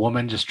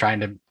woman just trying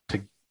to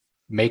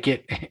make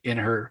it in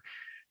her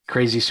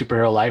crazy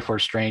superhero life where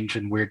strange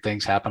and weird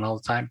things happen all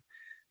the time.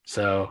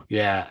 So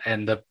yeah,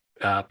 and the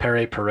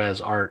Pere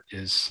Perez art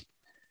is,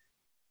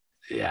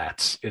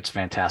 it's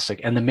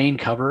fantastic. And the main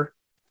cover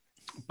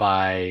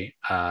by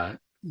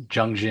Jungjin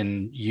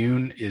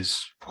Yoon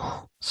is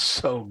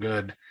so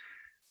good.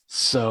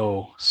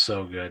 So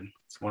good.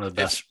 It's one of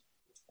the best.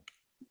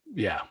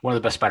 One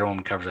of the best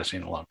Spider-Woman covers I've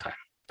seen in a long time.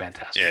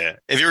 Fantastic. Yeah.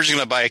 If you were just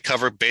going to buy a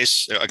comic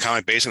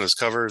based on this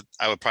cover,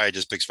 I would probably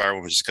just pick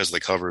Spider-Woman just because the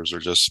covers are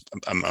just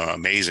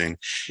amazing.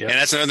 Yep. And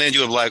that's another thing to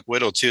do with Black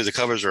Widow too. The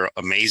covers are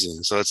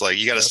amazing. So it's like,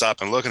 you got to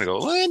stop and look and go,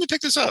 well, let me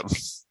pick this up.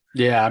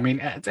 Yeah. I mean,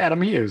 it's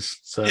Adam Hughes.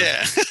 So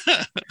yeah.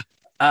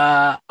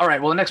 All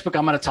right. Well, the next book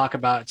I'm going to talk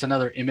about, it's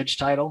another Image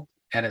title,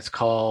 and it's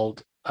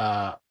called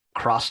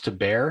Cross to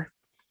Bear.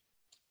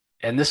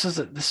 And this is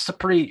a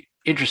pretty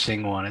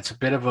interesting one. It's a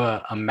bit of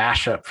a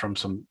mashup from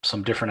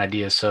some different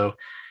ideas. So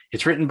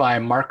it's written by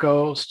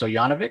Marko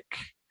Stojanovic.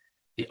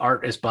 The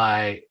art is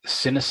by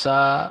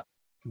Sinisa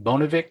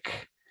Bonovic.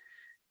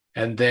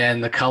 And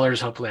then the colors,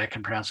 hopefully I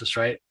can pronounce this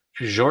right,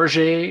 George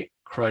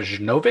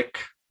Krajnovic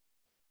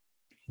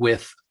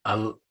with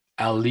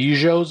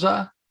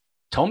Alijoza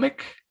Tomic.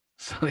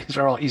 So these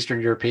are all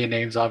Eastern European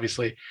names,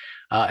 obviously.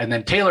 And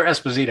then Taylor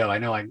Esposito, I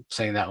know I'm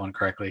saying that one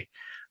correctly,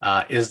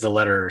 is the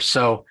letterer.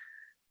 So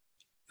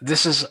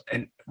this is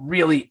a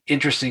really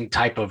interesting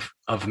type of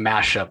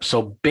mashup.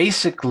 So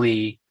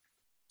basically,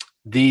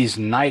 these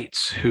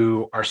knights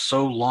who are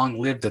so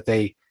long-lived that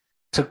they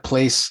took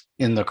place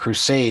in the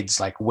Crusades,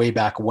 like way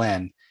back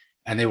when,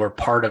 and they were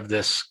part of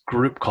this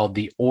group called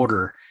the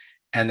Order,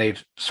 and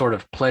they've sort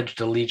of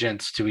pledged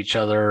allegiance to each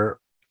other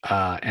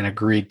and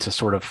agreed to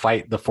sort of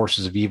fight the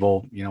forces of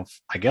evil,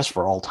 I guess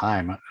for all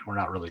time. We're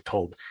not really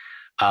told.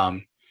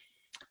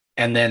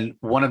 and then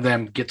one of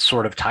them gets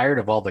sort of tired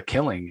of all the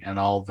killing and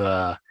all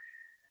the,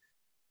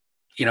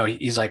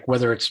 he's like,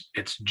 whether it's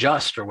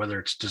just or whether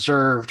it's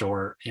deserved,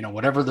 or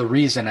whatever the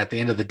reason, at the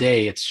end of the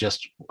day, it's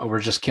just, we're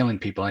just killing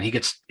people. And he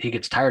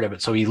gets tired of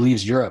it, so he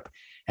leaves Europe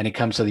and he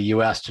comes to the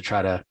US to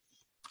try to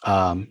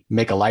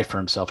make a life for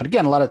himself. And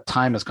again, a lot of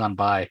time has gone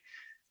by,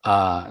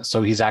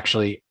 so he's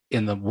actually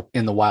in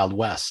the Wild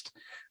West,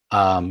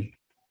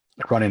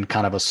 running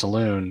kind of a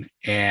saloon.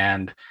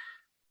 And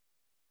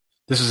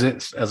this is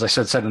it, as I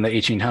said, set in the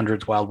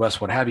 1800s, Wild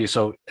West, what have you.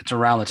 So it's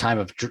around the time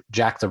of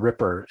Jack the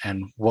Ripper.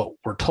 And what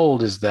we're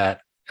told is that,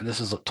 and this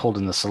is told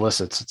in the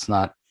solicits, it's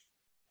not,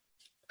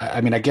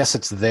 I mean, I guess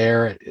it's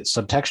there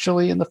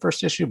subtextually in the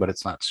first issue, but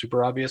it's not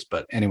super obvious.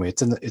 But anyway,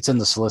 it's in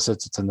the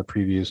solicits, it's in the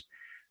previews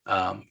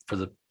for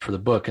the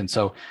book. And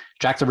so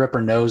Jack the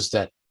Ripper knows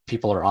that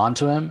people are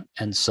onto him,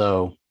 and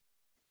so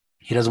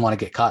he doesn't want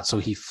to get caught. So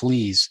he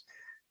flees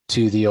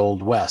to the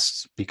Old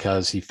West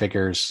because he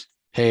figures,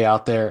 hey,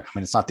 out there, I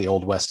mean, it's not the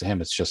Old West to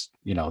him. It's just,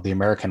 the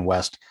American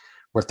West,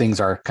 where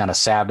things are kind of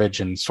savage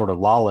and sort of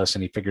lawless.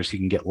 And he figures he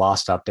can get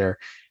lost out there.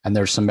 And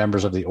there's some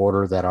members of the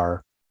order that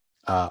are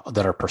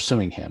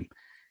pursuing him.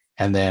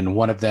 And then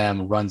one of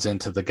them runs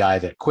into the guy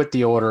that quit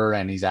the order,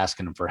 and he's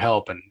asking him for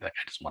help, and I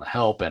just want to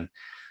help. And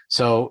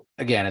so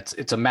again, it's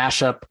a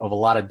mashup of a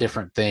lot of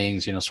different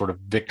things, sort of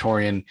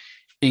Victorian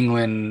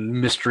England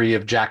mystery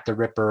of Jack the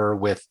Ripper,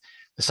 with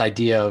this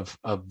idea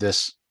of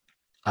this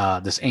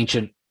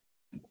ancient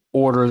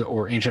order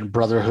or ancient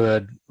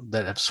brotherhood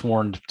that have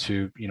sworn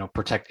to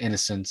protect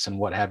innocence and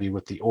what have you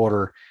with the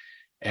order.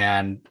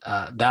 And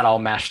that all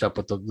mashed up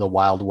with the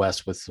Wild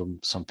West, with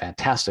some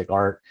fantastic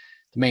art.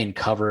 The main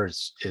cover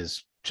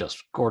is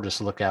just gorgeous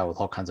to look at, with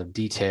all kinds of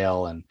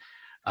detail. And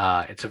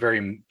it's a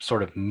very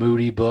sort of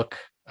moody book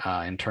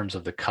in terms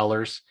of the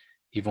colors,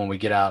 even when we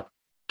get out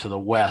to the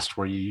West,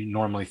 where you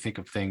normally think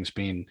of things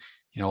being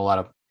a lot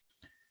of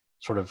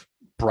sort of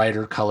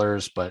brighter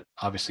colors, but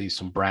obviously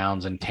some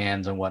browns and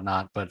tans and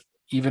whatnot. But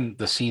even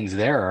the scenes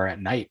there are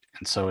at night,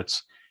 and so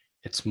it's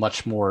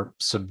much more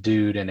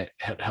subdued, and it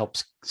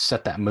helps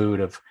set that mood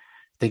of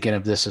thinking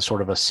of this as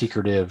sort of a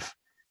secretive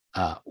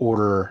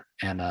order,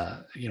 and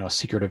a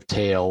secretive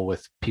tale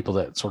with people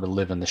that sort of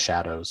live in the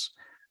shadows,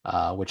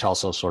 which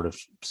also sort of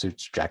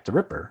suits Jack the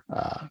Ripper,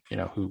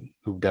 who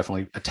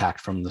definitely attacked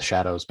from the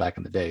shadows back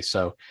in the day.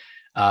 So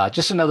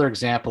just another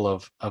example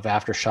of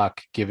Aftershock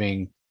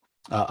giving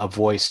a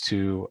voice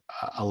to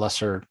a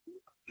lesser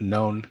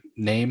known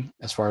name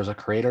as far as a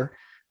creator.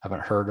 I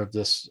haven't heard of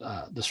this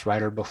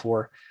writer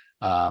before,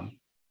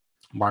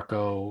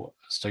 Marko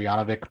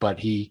Stojanovic, but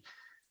he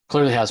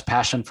clearly has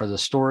passion for the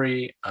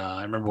story.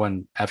 I remember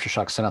when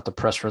Aftershock sent out the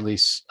press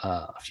release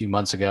a few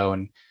months ago,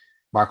 and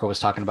Marco was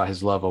talking about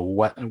his love of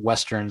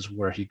Westerns,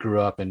 where he grew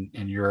up in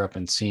Europe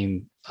and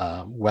seen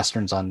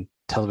Westerns on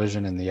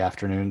television in the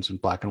afternoons in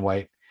black and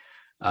white,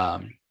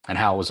 and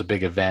how it was a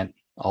big event.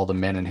 All the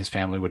men in his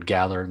family would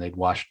gather and they'd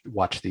watch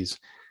these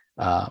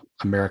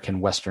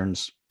American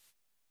Westerns,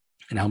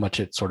 and how much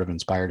it sort of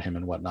inspired him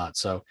and whatnot.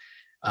 So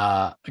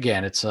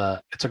again, it's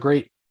a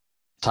great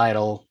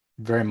title,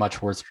 very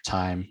much worth your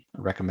time.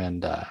 I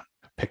recommend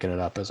picking it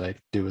up, as I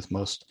do with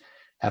most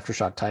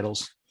Aftershock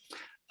titles.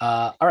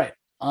 All right,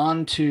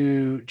 on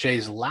to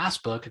Jay's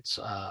last book. It's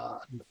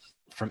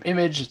from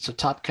Image. It's a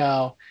Top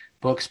Cow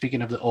book.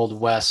 Speaking of the Old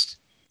West,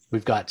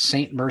 we've got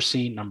Saint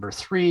Mercy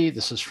 #3.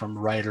 This is from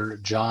writer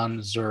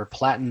John Zur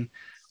Platten.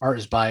 Art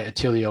is by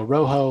Attilio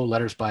Rojo.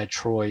 Letters by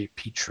Troy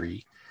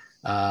Petrie.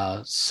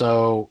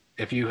 So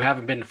if you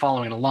haven't been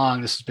following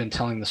along, this has been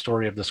telling the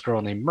story of this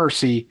girl named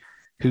Mercy,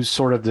 who's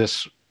sort of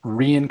this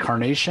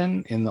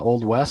reincarnation in the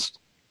Old West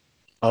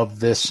of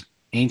this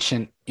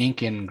ancient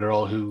Incan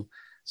girl who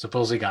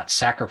supposedly got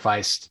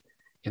sacrificed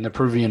in the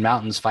Peruvian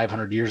mountains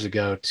 500 years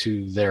ago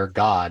to their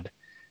god.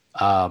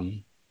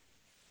 And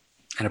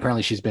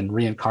apparently she's been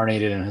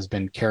reincarnated and has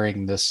been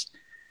carrying this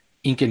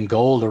Incan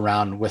gold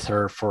around with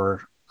her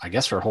for, I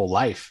guess, her whole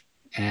life.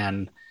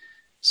 And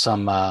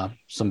some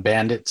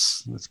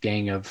bandits, this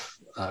gang of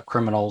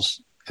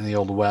criminals in the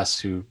Old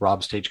West who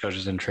rob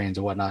stagecoaches and trains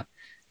and whatnot,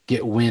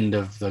 get wind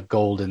of the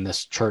gold in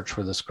this church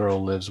where this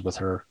girl lives with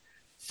her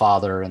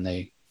father, and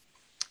they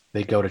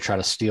go to try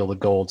to steal the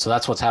gold. So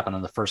that's what's happened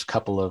in the first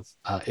couple of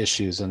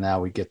issues, and now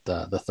we get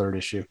the third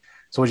issue.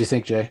 So what do you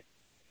think, Jay?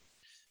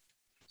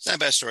 It's not a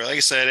bad story. Like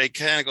I said, it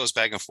kind of goes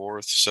back and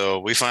forth. So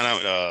we find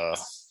out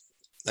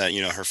that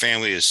her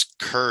family is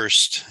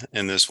cursed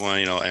in this one,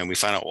 and we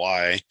find out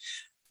why.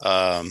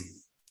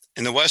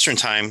 In the Western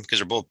time, because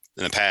they're both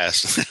in the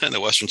past, in the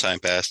Western time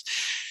past,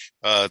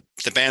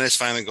 the bandits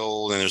find the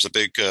gold, and there's a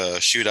big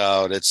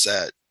shootout.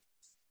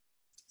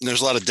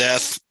 There's a lot of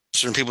death.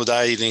 Certain people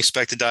die you didn't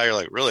expect to die. You're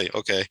like, really?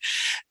 Okay.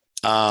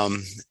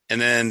 And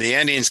then the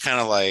ending's kind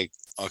of like,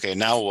 okay,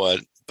 now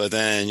what? But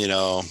then,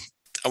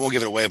 I won't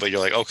give it away, but you're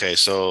like, okay,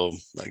 so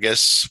I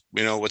guess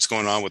we know what's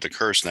going on with the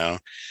curse now.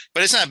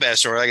 But it's not a bad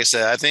story. Like I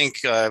said, I think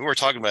we're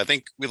talking about, I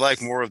think we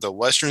like more of the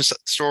Western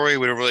story.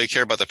 We don't really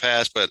care about the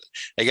past, but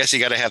I guess you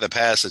got to have the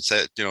past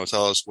that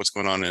tell us what's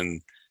going on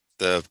in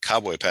the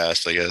cowboy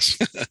past, I guess.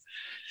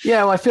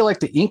 Yeah, well, I feel like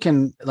the ink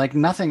and like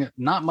nothing,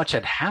 not much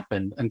had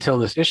happened until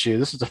this issue.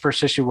 This is the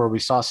first issue where we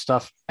saw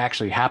stuff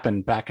actually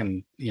happen back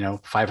in,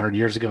 500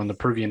 years ago in the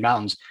Peruvian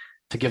mountains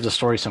to give the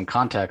story some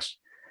context.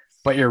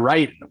 But you're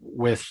right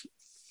with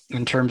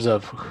in terms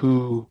of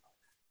who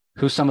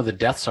some of the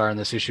deaths are in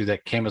this issue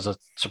that came as a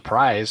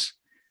surprise.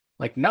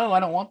 Like, no, I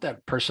don't want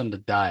that person to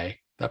die.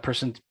 That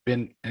person's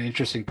been an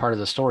interesting part of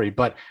the story.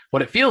 But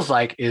what it feels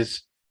like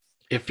is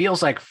it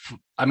feels like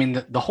I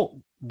mean the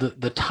whole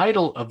the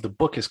title of the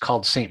book is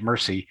called Saint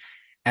Mercy,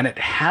 and it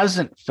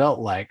hasn't felt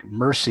like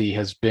Mercy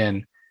has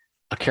been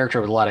a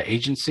character with a lot of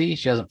agency.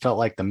 She hasn't felt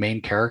like the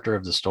main character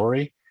of the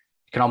story.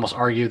 You can almost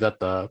argue that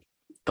the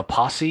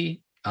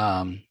posse,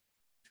 the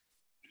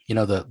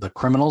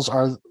criminals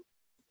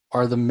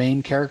are the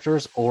main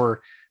characters,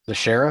 or the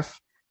sheriff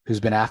who's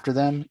been after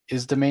them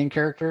is the main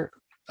character.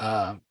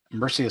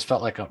 Mercy has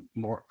felt like a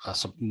more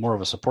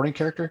of a supporting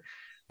character,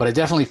 but it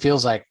definitely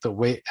feels like the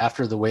way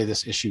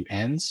this issue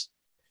ends,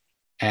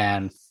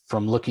 and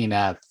from looking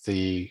at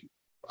the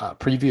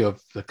preview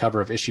of the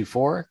cover of issue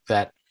 4,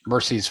 that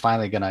Mercy is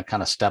finally going to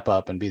kind of step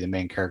up and be the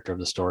main character of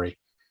the story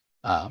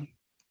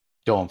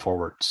going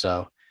forward.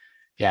 So,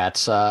 yeah,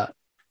 it's I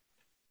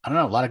don't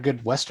know, a lot of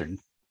good Western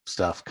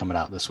stuff coming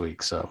out this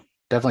week. So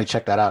definitely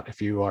check that out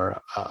if you are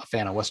a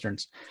fan of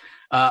Westerns.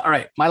 All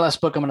right, my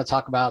last book I'm going to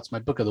talk about, it's my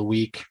book of the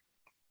week.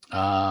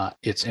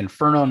 It's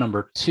Inferno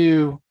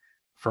 #2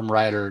 from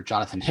writer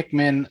Jonathan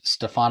Hickman.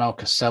 Stefano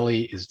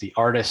Caselli is the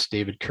artist.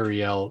 David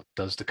Curiel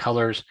does the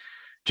colors.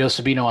 Joe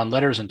Sabino on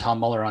letters and Tom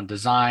Muller on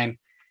design.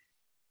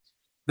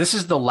 This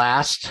is the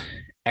last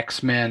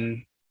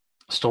X-Men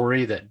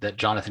story that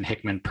Jonathan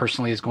Hickman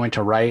personally is going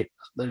to write.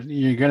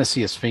 You're going to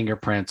see his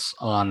fingerprints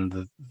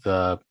on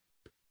the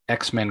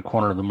X-Men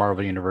corner of the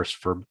Marvel Universe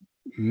for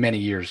many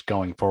years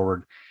going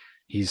forward.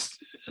 He's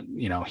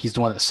the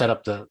one that set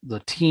up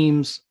the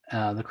teams,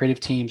 the creative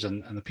teams,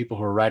 and the people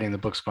who are writing the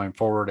books going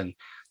forward, and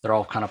they're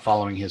all kind of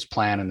following his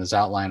plan and his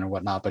outline and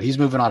whatnot. But he's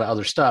moving on to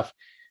other stuff,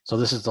 so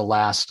this is the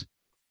last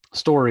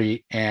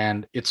story,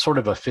 and it's sort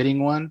of a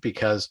fitting one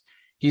because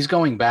he's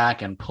going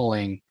back and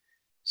pulling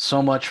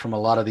so much from a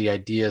lot of the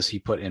ideas he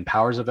put in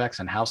Powers of X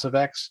and House of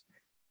X.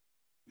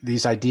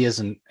 These ideas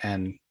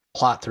and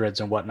plot threads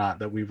and whatnot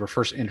that we were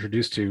first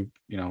introduced to,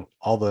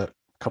 all the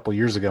couple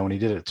years ago when he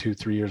did it,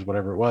 2-3 years,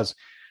 whatever it was.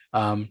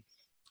 And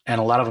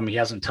a lot of them he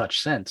hasn't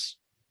touched since.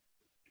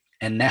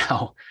 And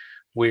now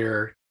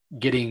we're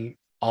getting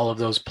all of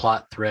those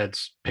plot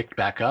threads picked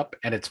back up,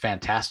 and it's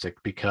fantastic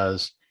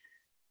because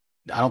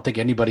I don't think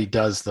anybody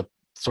does the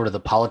sort of the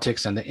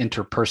politics and the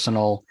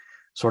interpersonal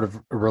sort of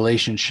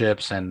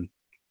relationships and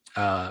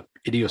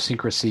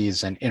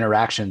idiosyncrasies and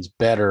interactions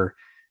better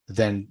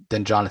than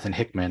Jonathan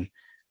Hickman.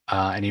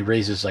 And he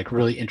raises like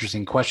really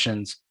interesting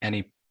questions,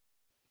 and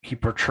he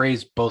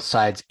portrays both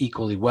sides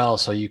equally well.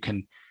 So you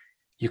can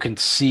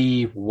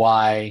see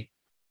why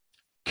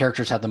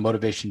characters have the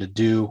motivation to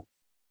do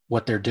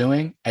what they're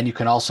doing, and you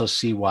can also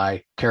see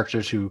why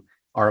characters who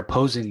are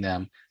opposing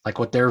them, like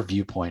what their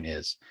viewpoint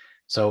is.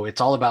 So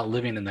it's all about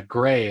living in the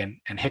gray,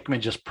 and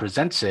Hickman just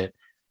presents it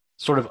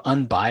sort of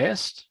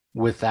unbiased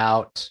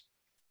without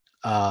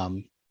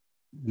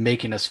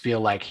making us feel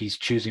like he's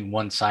choosing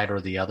one side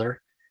or the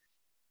other.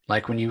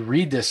 Like when you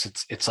read this,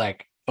 it's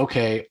like,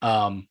 okay,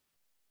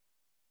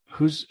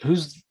 who's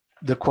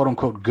the quote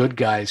unquote good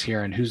guys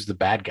here and who's the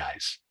bad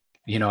guys?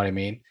 You know what I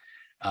mean?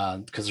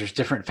 Because there's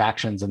different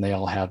factions and they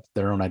all have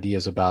their own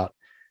ideas about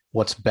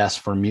what's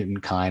best for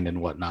mutant kind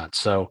and whatnot.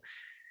 So,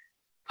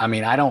 I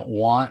mean, I don't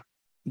want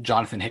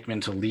Jonathan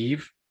Hickman to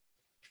leave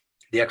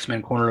the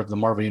X-Men corner of the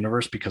Marvel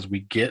Universe, because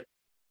we get,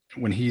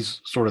 when he's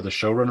sort of the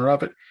showrunner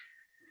of it,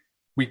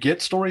 we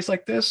get stories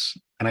like this,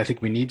 and I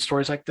think we need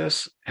stories like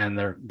this, and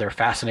they're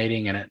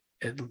fascinating, and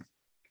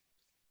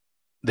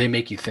they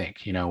make you think,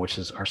 which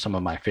are some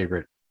of my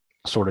favorite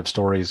sort of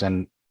stories.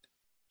 And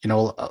a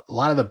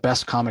lot of the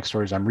best comic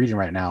stories I'm reading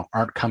right now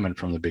aren't coming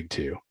from the big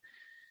two.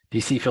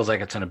 DC feels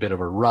like it's in a bit of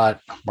a rut.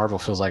 Marvel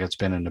feels like it's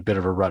been in a bit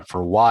of a rut for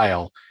a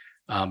while,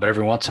 but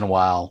every once in a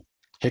while,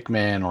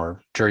 Hickman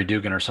or Jerry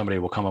Dugan or somebody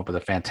will come up with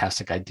a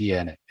fantastic idea,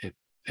 and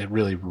it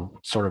really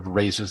sort of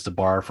raises the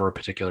bar for a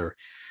particular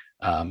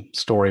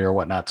story or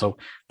whatnot. So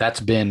that's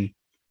been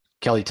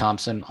Kelly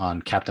Thompson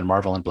on Captain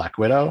Marvel and Black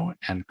Widow,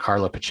 and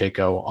Carla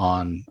Pacheco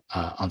on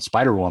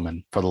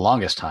Spider-Woman for the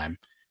longest time,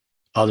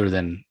 other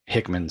than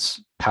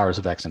Hickman's Powers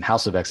of X and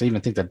House of X. I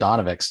even think the Dawn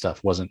of X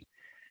stuff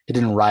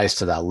didn't rise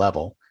to that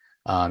level.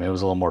 It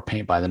was a little more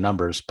paint by the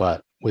numbers,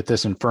 but with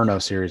this Inferno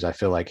series, I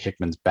feel like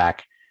Hickman's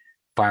back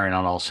firing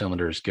on all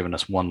cylinders, giving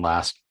us one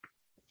last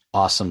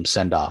awesome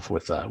send-off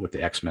with the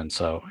X-Men.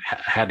 So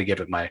had to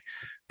give it my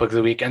book of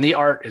the week. And the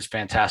art is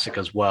fantastic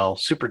as well.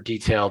 Super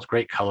detailed,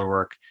 great color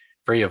work,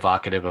 very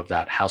evocative of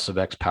that House of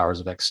X, Powers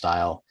of X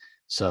style.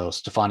 So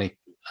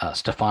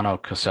Stefano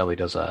Caselli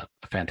does a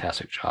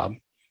fantastic job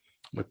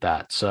with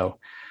that. So,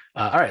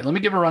 all right, let me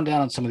give a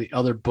rundown on some of the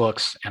other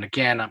books. And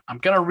again, I'm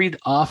going to read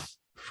off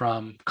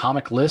from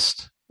Comic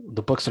List,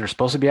 the books that are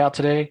supposed to be out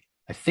today.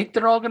 I think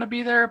they're all going to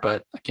be there,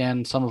 but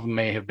again, some of them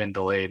may have been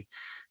delayed.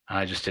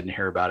 I just didn't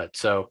hear about it.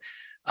 So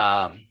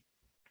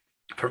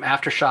From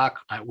Aftershock,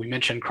 we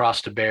mentioned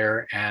Cross to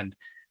Bear and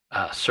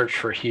Search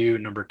for Hugh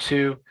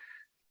 #2.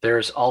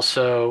 There's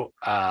also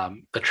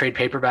the trade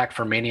paperback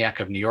for Maniac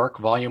of New York,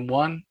 Volume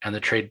 1, and the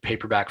trade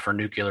paperback for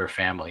Nuclear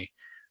Family,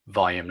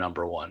 Volume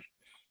 #1.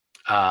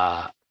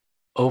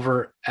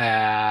 Over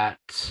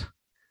at,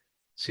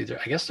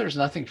 I guess there's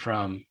nothing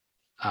from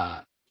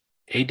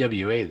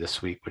AWA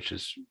this week, which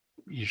is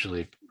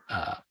usually,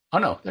 oh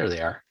no, there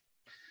they are.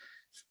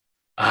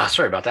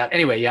 Sorry about that.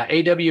 Anyway, yeah,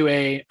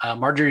 AWA,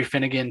 Marjorie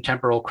Finnegan,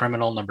 Temporal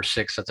Criminal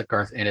 #6. That's a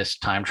Garth Ennis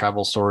time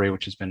travel story,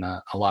 which has been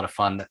a lot of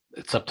fun.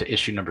 It's up to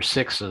issue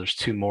 #6, so there's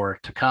 2 more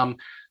to come.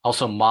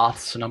 Also,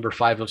 Moths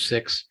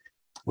 #506,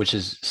 which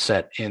is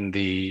set in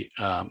the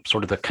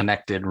sort of the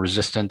connected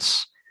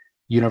Resistance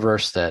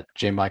universe that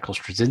J. Michael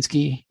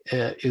Straczynski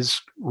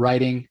is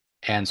writing.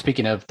 And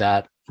speaking of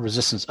that,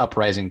 Resistance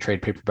Uprising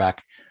trade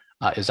paperback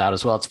is out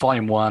as well. It's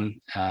Volume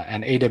 1,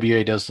 and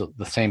AWA does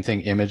the same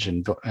thing Image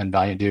and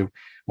Valiant do.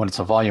 When it's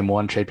a Volume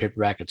 1 trade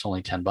paperback, it's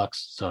only $10,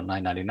 so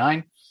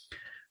 $9.99.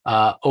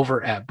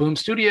 Over at Boom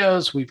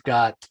Studios, we've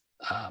got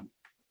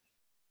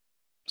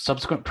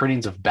subsequent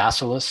printings of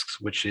Basilisks,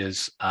 which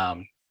is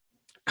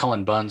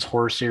Cullen Bunn's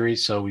horror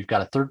series. So we've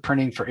got a 3rd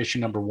printing for issue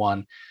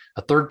 #1,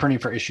 a 3rd printing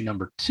for issue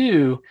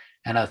 #2,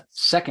 and a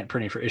 2nd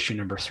printing for issue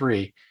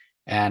 #3.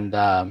 And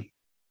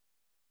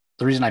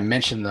the reason I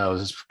mentioned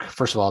those is,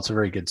 first of all, it's a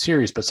very good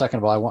series, but second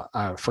of all,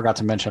 I forgot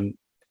to mention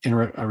in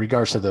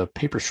regards to the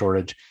paper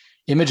shortage,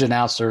 Image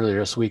announced earlier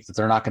this week that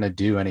they're not going to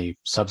do any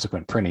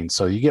subsequent printing.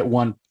 So you get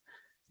one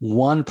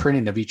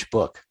printing of each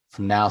book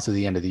from now to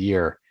the end of the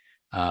year,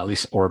 at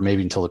least, or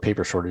maybe until the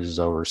paper shortage is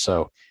over.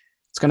 So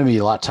it's going to be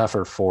a lot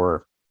tougher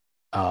for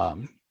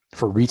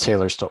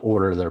retailers to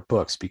order their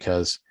books,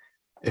 because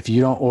if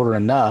you don't order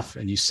enough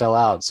and you sell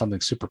out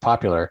something super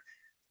popular,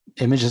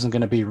 Image isn't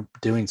going to be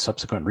doing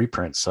subsequent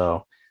reprints.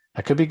 So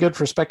that could be good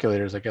for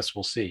speculators. I guess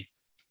we'll see.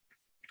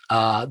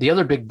 The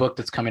other big book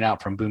that's coming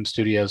out from Boom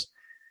Studios,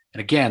 and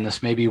again,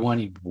 this may be one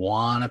you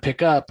want to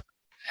pick up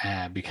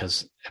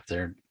because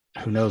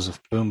who knows if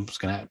Boom's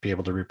going to be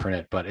able to reprint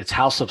it, but it's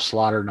House of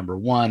Slaughter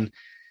 #1.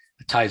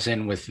 It ties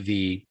in with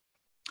the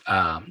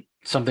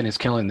Something is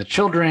Killing the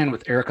Children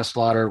with Erica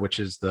Slaughter, which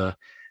is the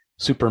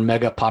super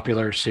mega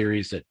popular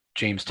series that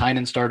James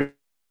Tynion started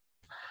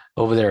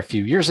over there a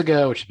few years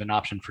ago, which has been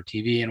optioned for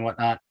TV and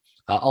whatnot.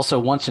 Also,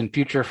 Once and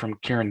Future from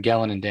Kieran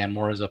Gillen and Dan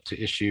Moore is up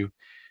to issue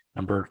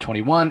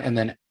 #21. And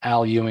then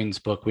Al Ewing's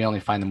book, We Only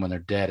Find Them When They're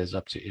Dead, is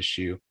up to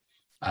issue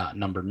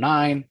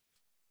 #9.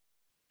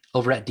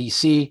 Over at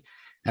DC,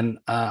 and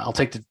I'll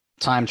take the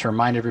time to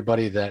remind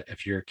everybody that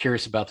if you're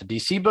curious about the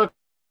DC book,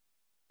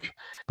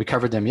 we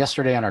covered them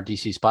yesterday on our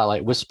DC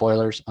Spotlight with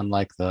spoilers,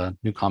 unlike the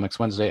New Comics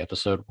Wednesday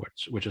episode,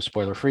 which is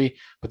spoiler-free.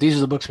 But these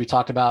are the books we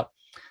talked about.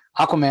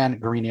 Aquaman,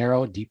 Green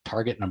Arrow, Deep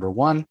Target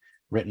 #1,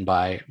 written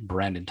by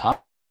Brandon Thomas.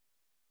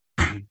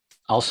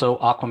 Also,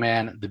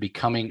 Aquaman, The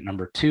Becoming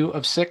 #2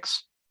 of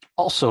 6,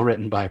 also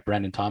written by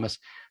Brandon Thomas.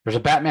 There's a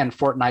Batman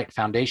Fortnite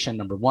Foundation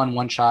 #1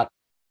 one-shot,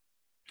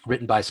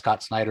 written by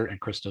Scott Snyder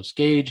and Christos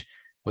Gage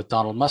with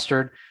Donald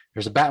Mustard.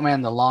 There's a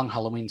Batman The Long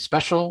Halloween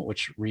Special,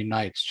 which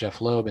reunites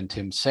Jeff Loeb and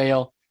Tim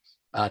Sale.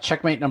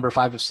 Checkmate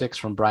 #5 of 6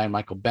 from Brian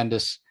Michael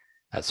Bendis.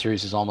 That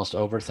series is almost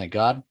over, thank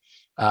God.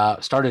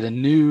 Started a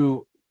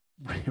new,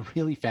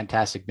 really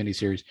fantastic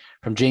miniseries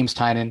from James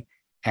Tynion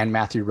and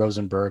Matthew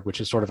Rosenberg, which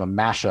is sort of a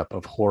mashup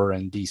of horror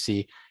and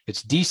DC.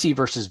 It's DC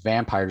versus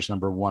Vampires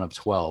 #1 of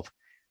 12.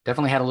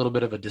 Definitely had a little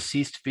bit of a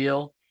Deceased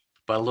feel,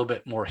 but a little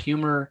bit more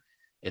humor.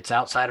 It's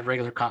outside of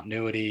regular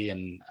continuity,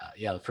 and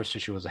the first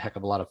issue was a heck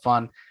of a lot of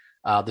fun.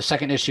 The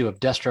second issue of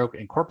Deathstroke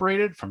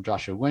Incorporated from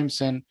Joshua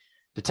Williamson.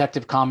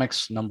 Detective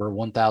Comics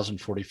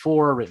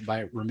 #1044, written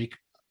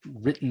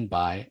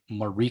by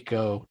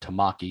Mariko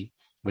Tamaki,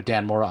 with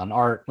Dan Mora on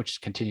art,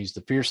 which continues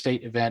the Fear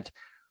State event.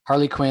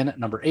 Harley Quinn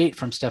 #8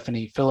 from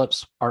Stephanie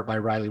Phillips, art by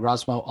Riley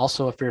Rosmo,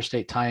 also a Fear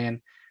State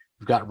tie-in.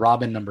 We've got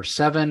Robin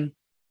 #7.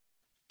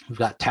 We've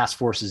got Task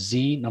Force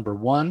Z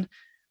 #1,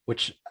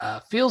 which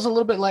feels a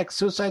little bit like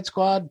Suicide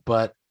Squad,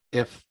 but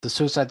if the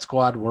Suicide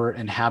Squad were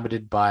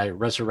inhabited by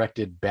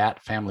resurrected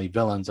Bat family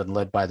villains and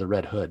led by the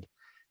Red Hood.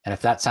 And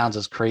if that sounds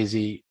as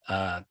crazy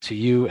to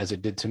you as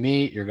it did to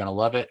me, you're going to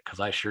love it, because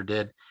I sure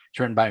did. It's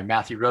written by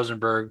Matthew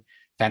Rosenberg.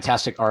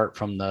 Fantastic art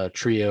from the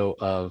trio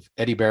of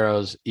Eddie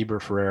Barrows, Eber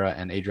Ferreira,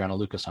 and Adriana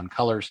Lucas on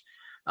colors.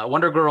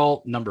 Wonder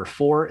Girl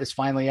 #4 is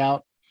finally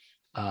out.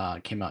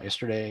 Came out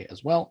yesterday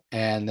as well.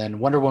 And then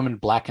Wonder Woman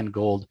Black and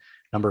Gold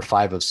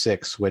 #5 of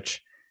 6,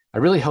 which I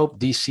really hope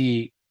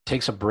DC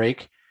takes a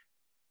break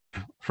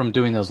from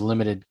doing those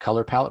limited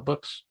color palette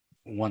books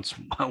once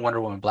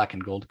Wonder Woman Black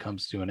and Gold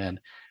comes to an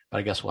end. But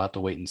I guess we'll have to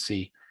wait and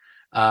see.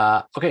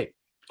 Okay,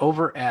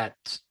 over at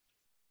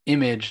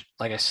Image,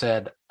 like I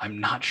said, I'm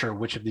not sure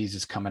which of these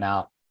is coming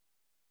out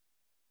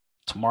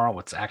tomorrow,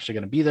 what's actually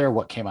going to be there,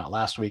 what came out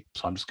last week.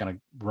 So I'm just going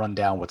to run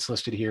down what's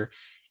listed here.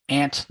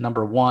 Ant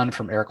 #1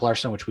 from Eric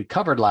Larson, which we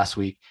covered last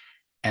week,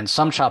 and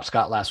some shops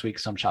got last week,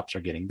 some shops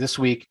are getting this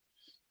week.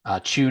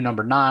 Chew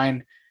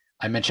 #9.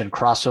 I mentioned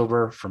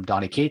Crossover from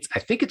Donny Cates. I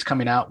think it's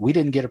coming out. We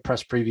didn't get a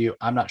press preview.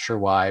 I'm not sure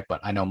why, but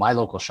I know my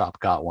local shop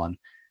got one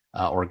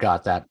or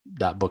got that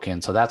book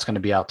in. So that's going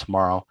to be out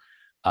tomorrow.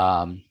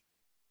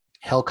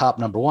 Hell Cop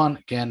 #1.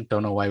 Again,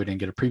 don't know why we didn't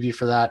get a preview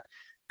for that.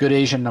 Good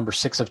Asian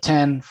 #6 of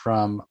 10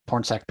 from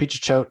Pornsack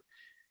Pichachot.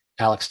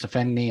 Alex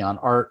Stefani on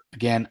art.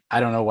 Again, I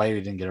don't know why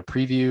we didn't get a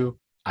preview.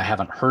 I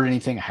haven't heard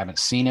anything. I haven't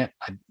seen it.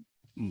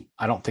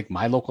 I don't think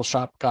my local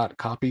shop got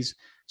copies.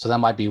 So that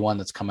might be one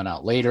that's coming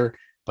out later,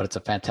 but it's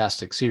a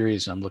fantastic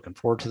series. And I'm looking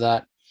forward to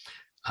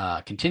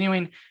that.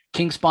 Continuing,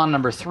 King Spawn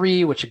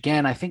 #3, which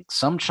again, I think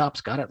some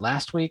shops got it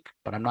last week,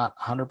 but I'm not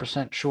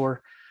 100%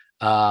 sure.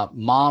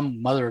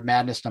 Mom, Mother of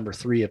Madness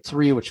 #3 of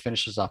 3, which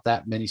finishes off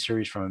that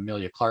miniseries from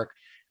Emilia Clarke.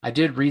 I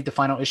did read the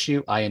final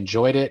issue. I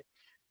enjoyed it.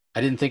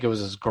 I didn't think it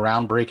was as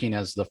groundbreaking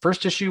as the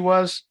first issue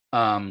was.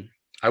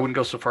 I wouldn't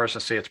go so far as to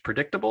say it's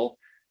predictable,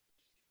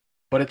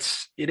 but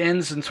it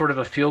ends in sort of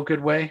a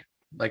feel-good way,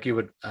 like you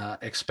would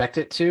expect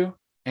it to.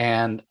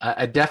 And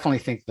I definitely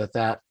think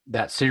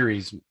that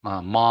series,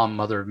 Mom,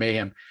 Mother of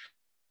Mayhem,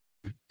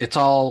 it's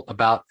all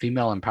about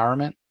female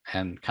empowerment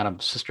and kind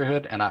of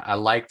sisterhood. And I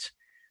liked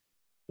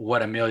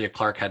what Emilia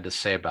Clarke had to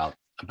say about it.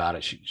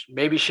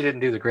 Maybe she didn't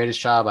do the greatest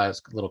job. I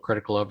was a little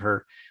critical of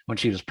her when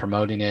she was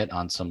promoting it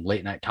on some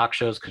late night talk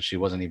shows because she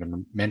wasn't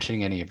even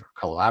mentioning any of her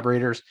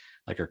collaborators,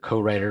 like her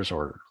co-writers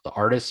or the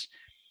artists.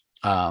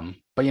 But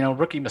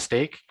rookie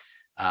mistake.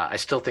 I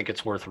still think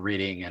it's worth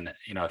reading, and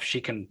if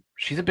she can,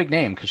 she's a big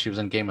name because she was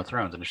in Game of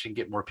Thrones, and if she can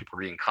get more people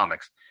reading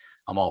comics,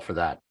 I'm all for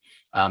that.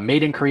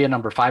 Made in Korea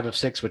 #5 of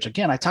 6, which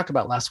again I talked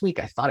about last week.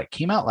 I thought it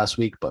came out last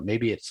week, but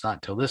maybe it's not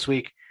until this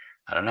week.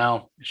 I don't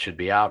know. It should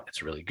be out.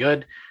 It's really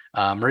good.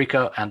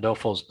 Mariko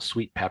Andolfo's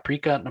Sweet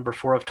Paprika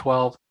 #4 of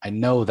 12. I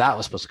know that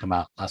was supposed to come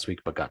out last week,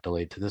 but got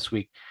delayed to this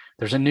week.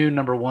 There's a new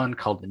 #1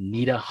 called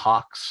Nita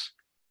Hawes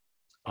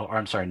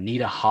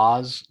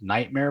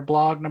Nightmare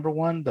Blog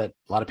 #1 that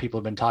a lot of people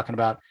have been talking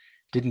about.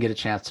 Didn't get a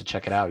chance to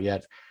check it out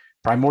yet.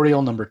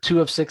 Primordial #2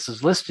 of 6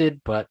 is listed,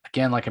 but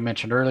again, like I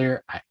mentioned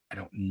earlier, I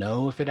don't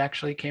know if it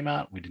actually came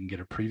out. We didn't get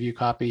a preview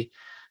copy.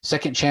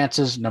 Second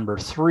Chances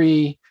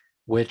 #3,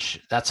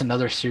 which that's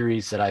another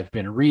series that I've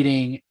been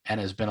reading and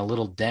has been a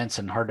little dense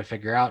and hard to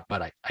figure out,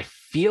 but I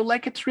feel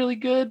like it's really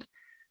good,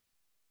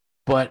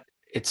 but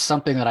it's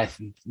something that I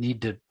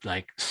need to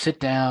sit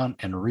down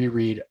and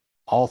reread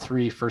all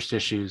 3 first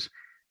issues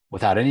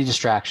without any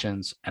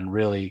distractions and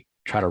really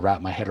try to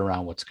wrap my head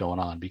around what's going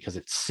on, because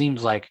it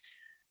seems like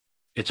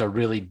it's a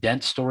really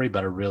dense story,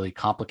 but a really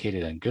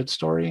complicated and good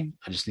story.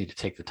 I just need to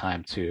take the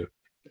time to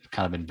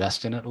kind of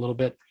invest in it a little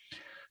bit.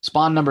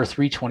 Spawn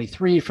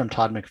 #323 from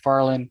Todd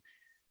McFarlane.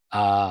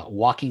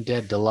 Walking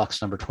Dead Deluxe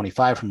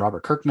 #25 from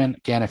Robert Kirkman.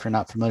 Again, if you're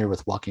not familiar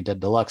with Walking Dead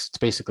Deluxe, it's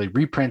basically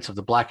reprints of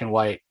the black and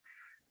white,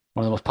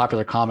 one of the most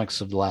popular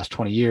comics of the last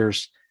 20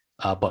 years,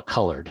 but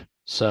colored.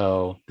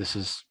 So this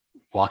is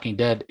Walking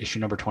Dead issue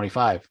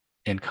 #25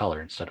 in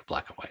color instead of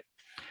black and white.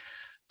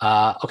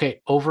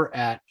 Okay, over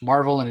at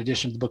Marvel, in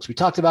addition to the books we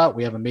talked about,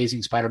 we have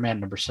Amazing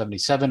Spider-Man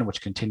 #77,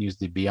 which continues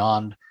the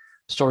Beyond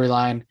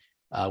storyline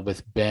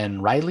with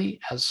Ben Reilly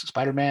as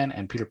Spider-Man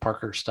and Peter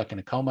Parker stuck in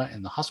a coma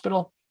in the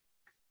hospital.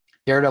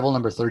 Daredevil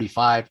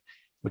 #35,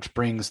 which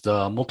brings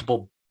the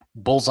multiple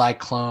Bullseye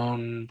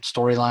clone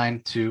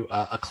storyline to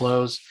a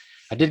close.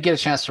 I did get a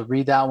chance to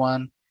read that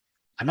one.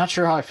 I'm not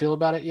sure how I feel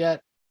about it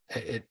yet.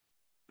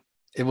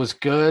 It was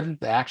good.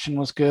 The action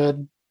was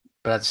good,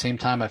 but at the same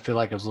time, I feel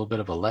like it was a little bit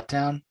of a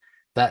letdown.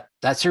 That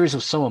series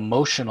was so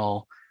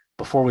emotional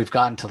before we've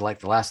gotten to the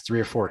last 3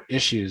 or 4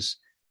 issues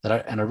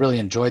I really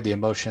enjoyed the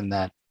emotion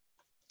that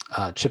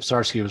Chip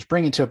Zdarsky was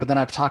bringing to it. But then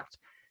I've talked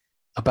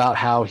about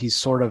how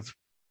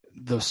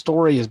the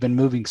story has been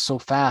moving so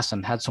fast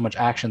and had so much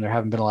action. There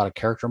haven't been a lot of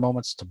character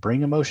moments to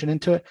bring emotion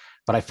into it,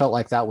 but I felt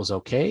like that was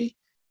okay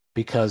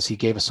because he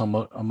gave us so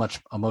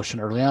much emotion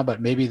early on, but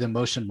maybe the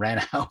emotion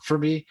ran out for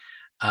me.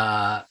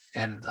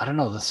 And I don't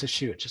know, this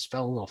issue, it just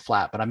fell a little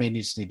flat, but I may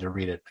just need to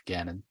read it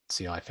again and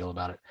see how I feel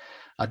about it.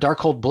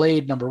 Darkhold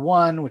Blade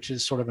 #1, which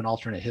is sort of an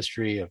alternate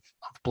history of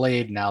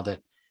Blade now that,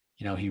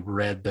 he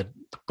read the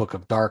book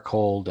of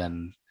Darkhold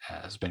and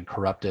has been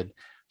corrupted.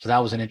 So that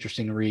was an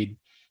interesting read.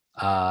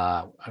 We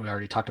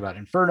already talked about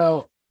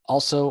Inferno.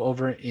 Also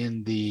over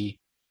in the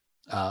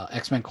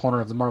X-Men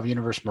corner of the Marvel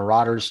Universe,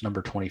 Marauders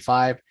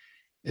 #25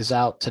 is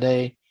out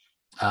today.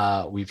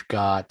 We've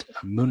got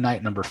Moon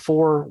Knight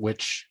 #4,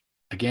 which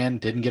again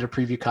didn't get a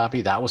preview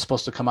copy. That was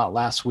supposed to come out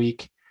last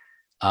week,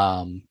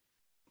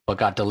 but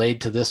got delayed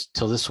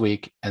till this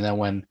week. And then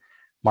when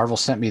Marvel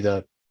sent me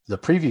the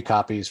preview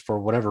copies, for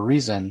whatever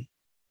reason,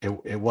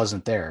 it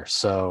wasn't there.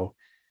 So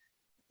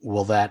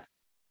will that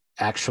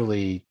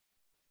actually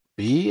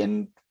be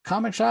in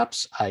comic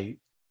shops? I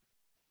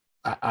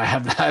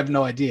have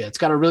no idea. It's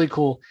got a really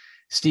cool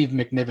Steve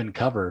McNiven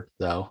cover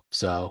though,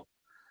 so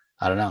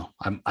I don't know.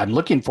 I'm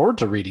looking forward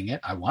to reading it.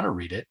 I want to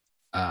read it.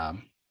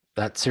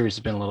 That series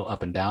has been a little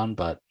up and down,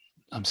 but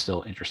I'm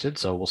still interested,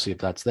 so we'll see if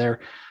that's there.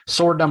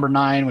 Sword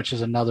 #9, which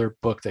is another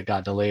book that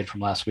got delayed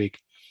from last week.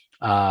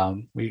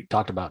 We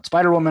talked about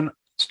Spider-Woman.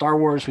 Star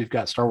Wars, we've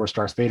got Star Wars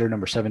Darth Vader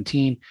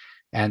 #17.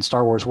 and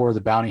Star Wars War of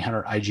the Bounty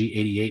Hunter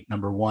IG-88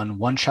 #1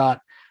 one-shot,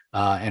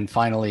 and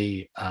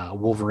finally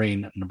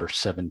Wolverine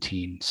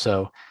 #17.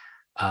 So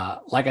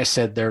like I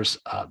said, there's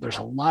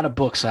a lot of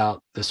books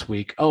out this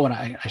week. Oh, and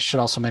I should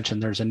also mention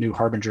there's a new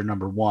Harbinger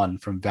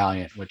 #1 from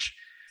Valiant, which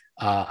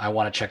I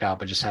want to check out,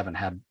 but just haven't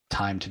had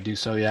time to do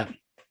so yet.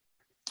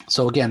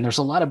 So again, there's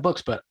a lot of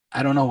books, but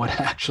I don't know what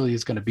actually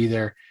is going to be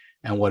there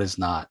and what is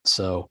not.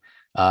 So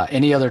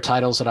any other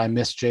titles that I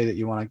missed, Jay, that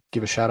you want to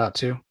give a shout out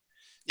to?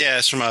 Yeah,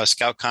 it's from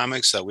Scout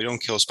Comics. We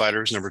Don't Kill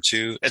Spiders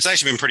 #2. It's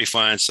actually been pretty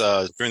fun. It's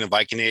during the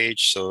Viking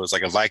Age, so it's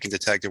like a Viking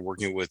detective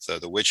working with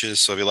the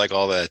witches. So if you like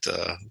all that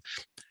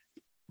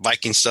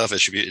Viking stuff,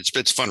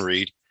 it's a fun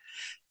read.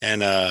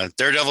 And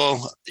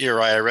Daredevil, you're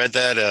right. I read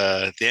that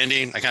the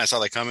ending. I kind of saw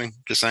that coming.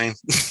 Just saying.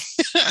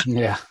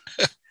 Yeah.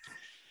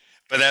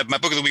 But my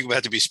book of the week would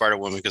have to be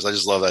Spider-Woman because I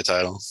just love that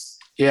title.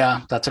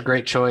 Yeah, that's a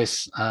great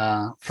choice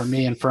for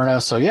me, Inferno.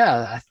 So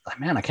yeah, I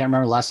can't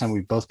remember the last time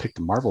we both picked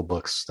the Marvel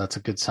books. That's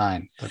a good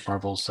sign that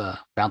Marvel's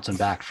bouncing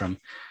back from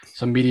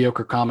some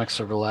mediocre comics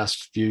over the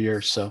last few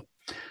years. So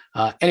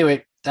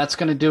anyway, that's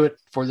going to do it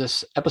for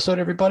this episode,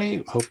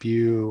 everybody. Hope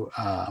you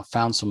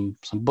found some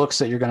books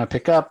that you're going to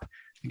pick up.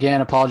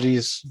 Again,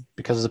 apologies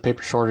because of the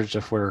paper shortage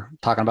if we're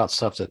talking about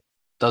stuff that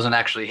doesn't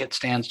actually hit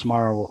stands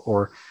tomorrow,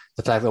 or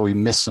the fact that we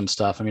missed some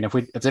stuff. I mean, if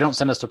they don't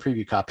send us the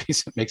preview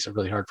copies, it makes it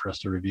really hard for us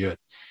to review it,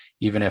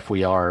 even if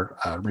we are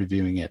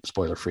reviewing it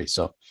spoiler free.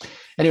 So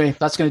anyway,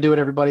 that's going to do it,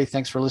 everybody.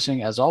 Thanks for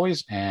listening as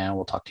always, and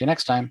we'll talk to you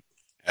next time.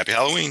 Happy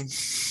Halloween.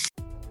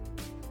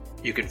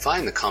 You can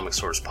find the Comic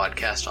Source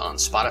podcast on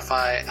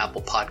Spotify,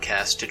 Apple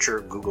Podcasts,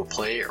 Stitcher, Google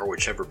Play, or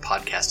whichever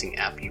podcasting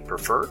app you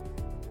prefer.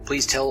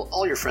 Please tell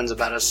all your friends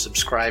about us,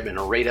 subscribe, and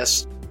rate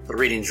us. The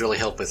ratings really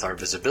help with our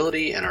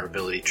visibility and our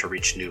ability to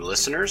reach new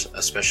listeners,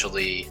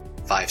 especially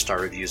 5-star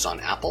reviews on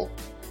Apple.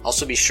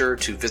 Also be sure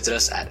to visit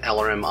us at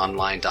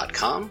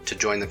lrmonline.com to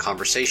join the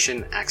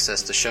conversation,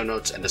 access the show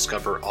notes, and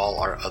discover all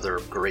our other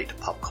great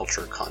pop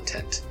culture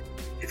content.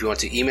 If you want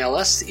to email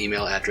us, the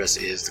email address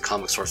is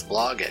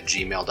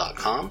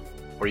thecomicsourceblog@gmail.com,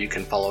 or you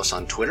can follow us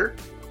on Twitter,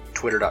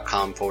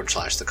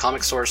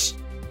 twitter.com/thecomicsource.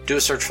 Do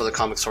a search for The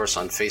Comic Source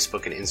on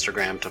Facebook and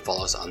Instagram to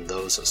follow us on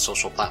those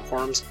social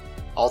platforms.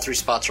 All 3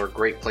 spots are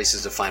great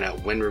places to find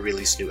out when we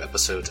release new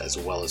episodes, as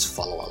well as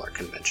follow all our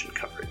convention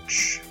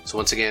coverage. So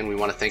once again, we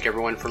want to thank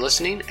everyone for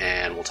listening,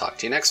 and we'll talk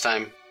to you next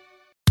time.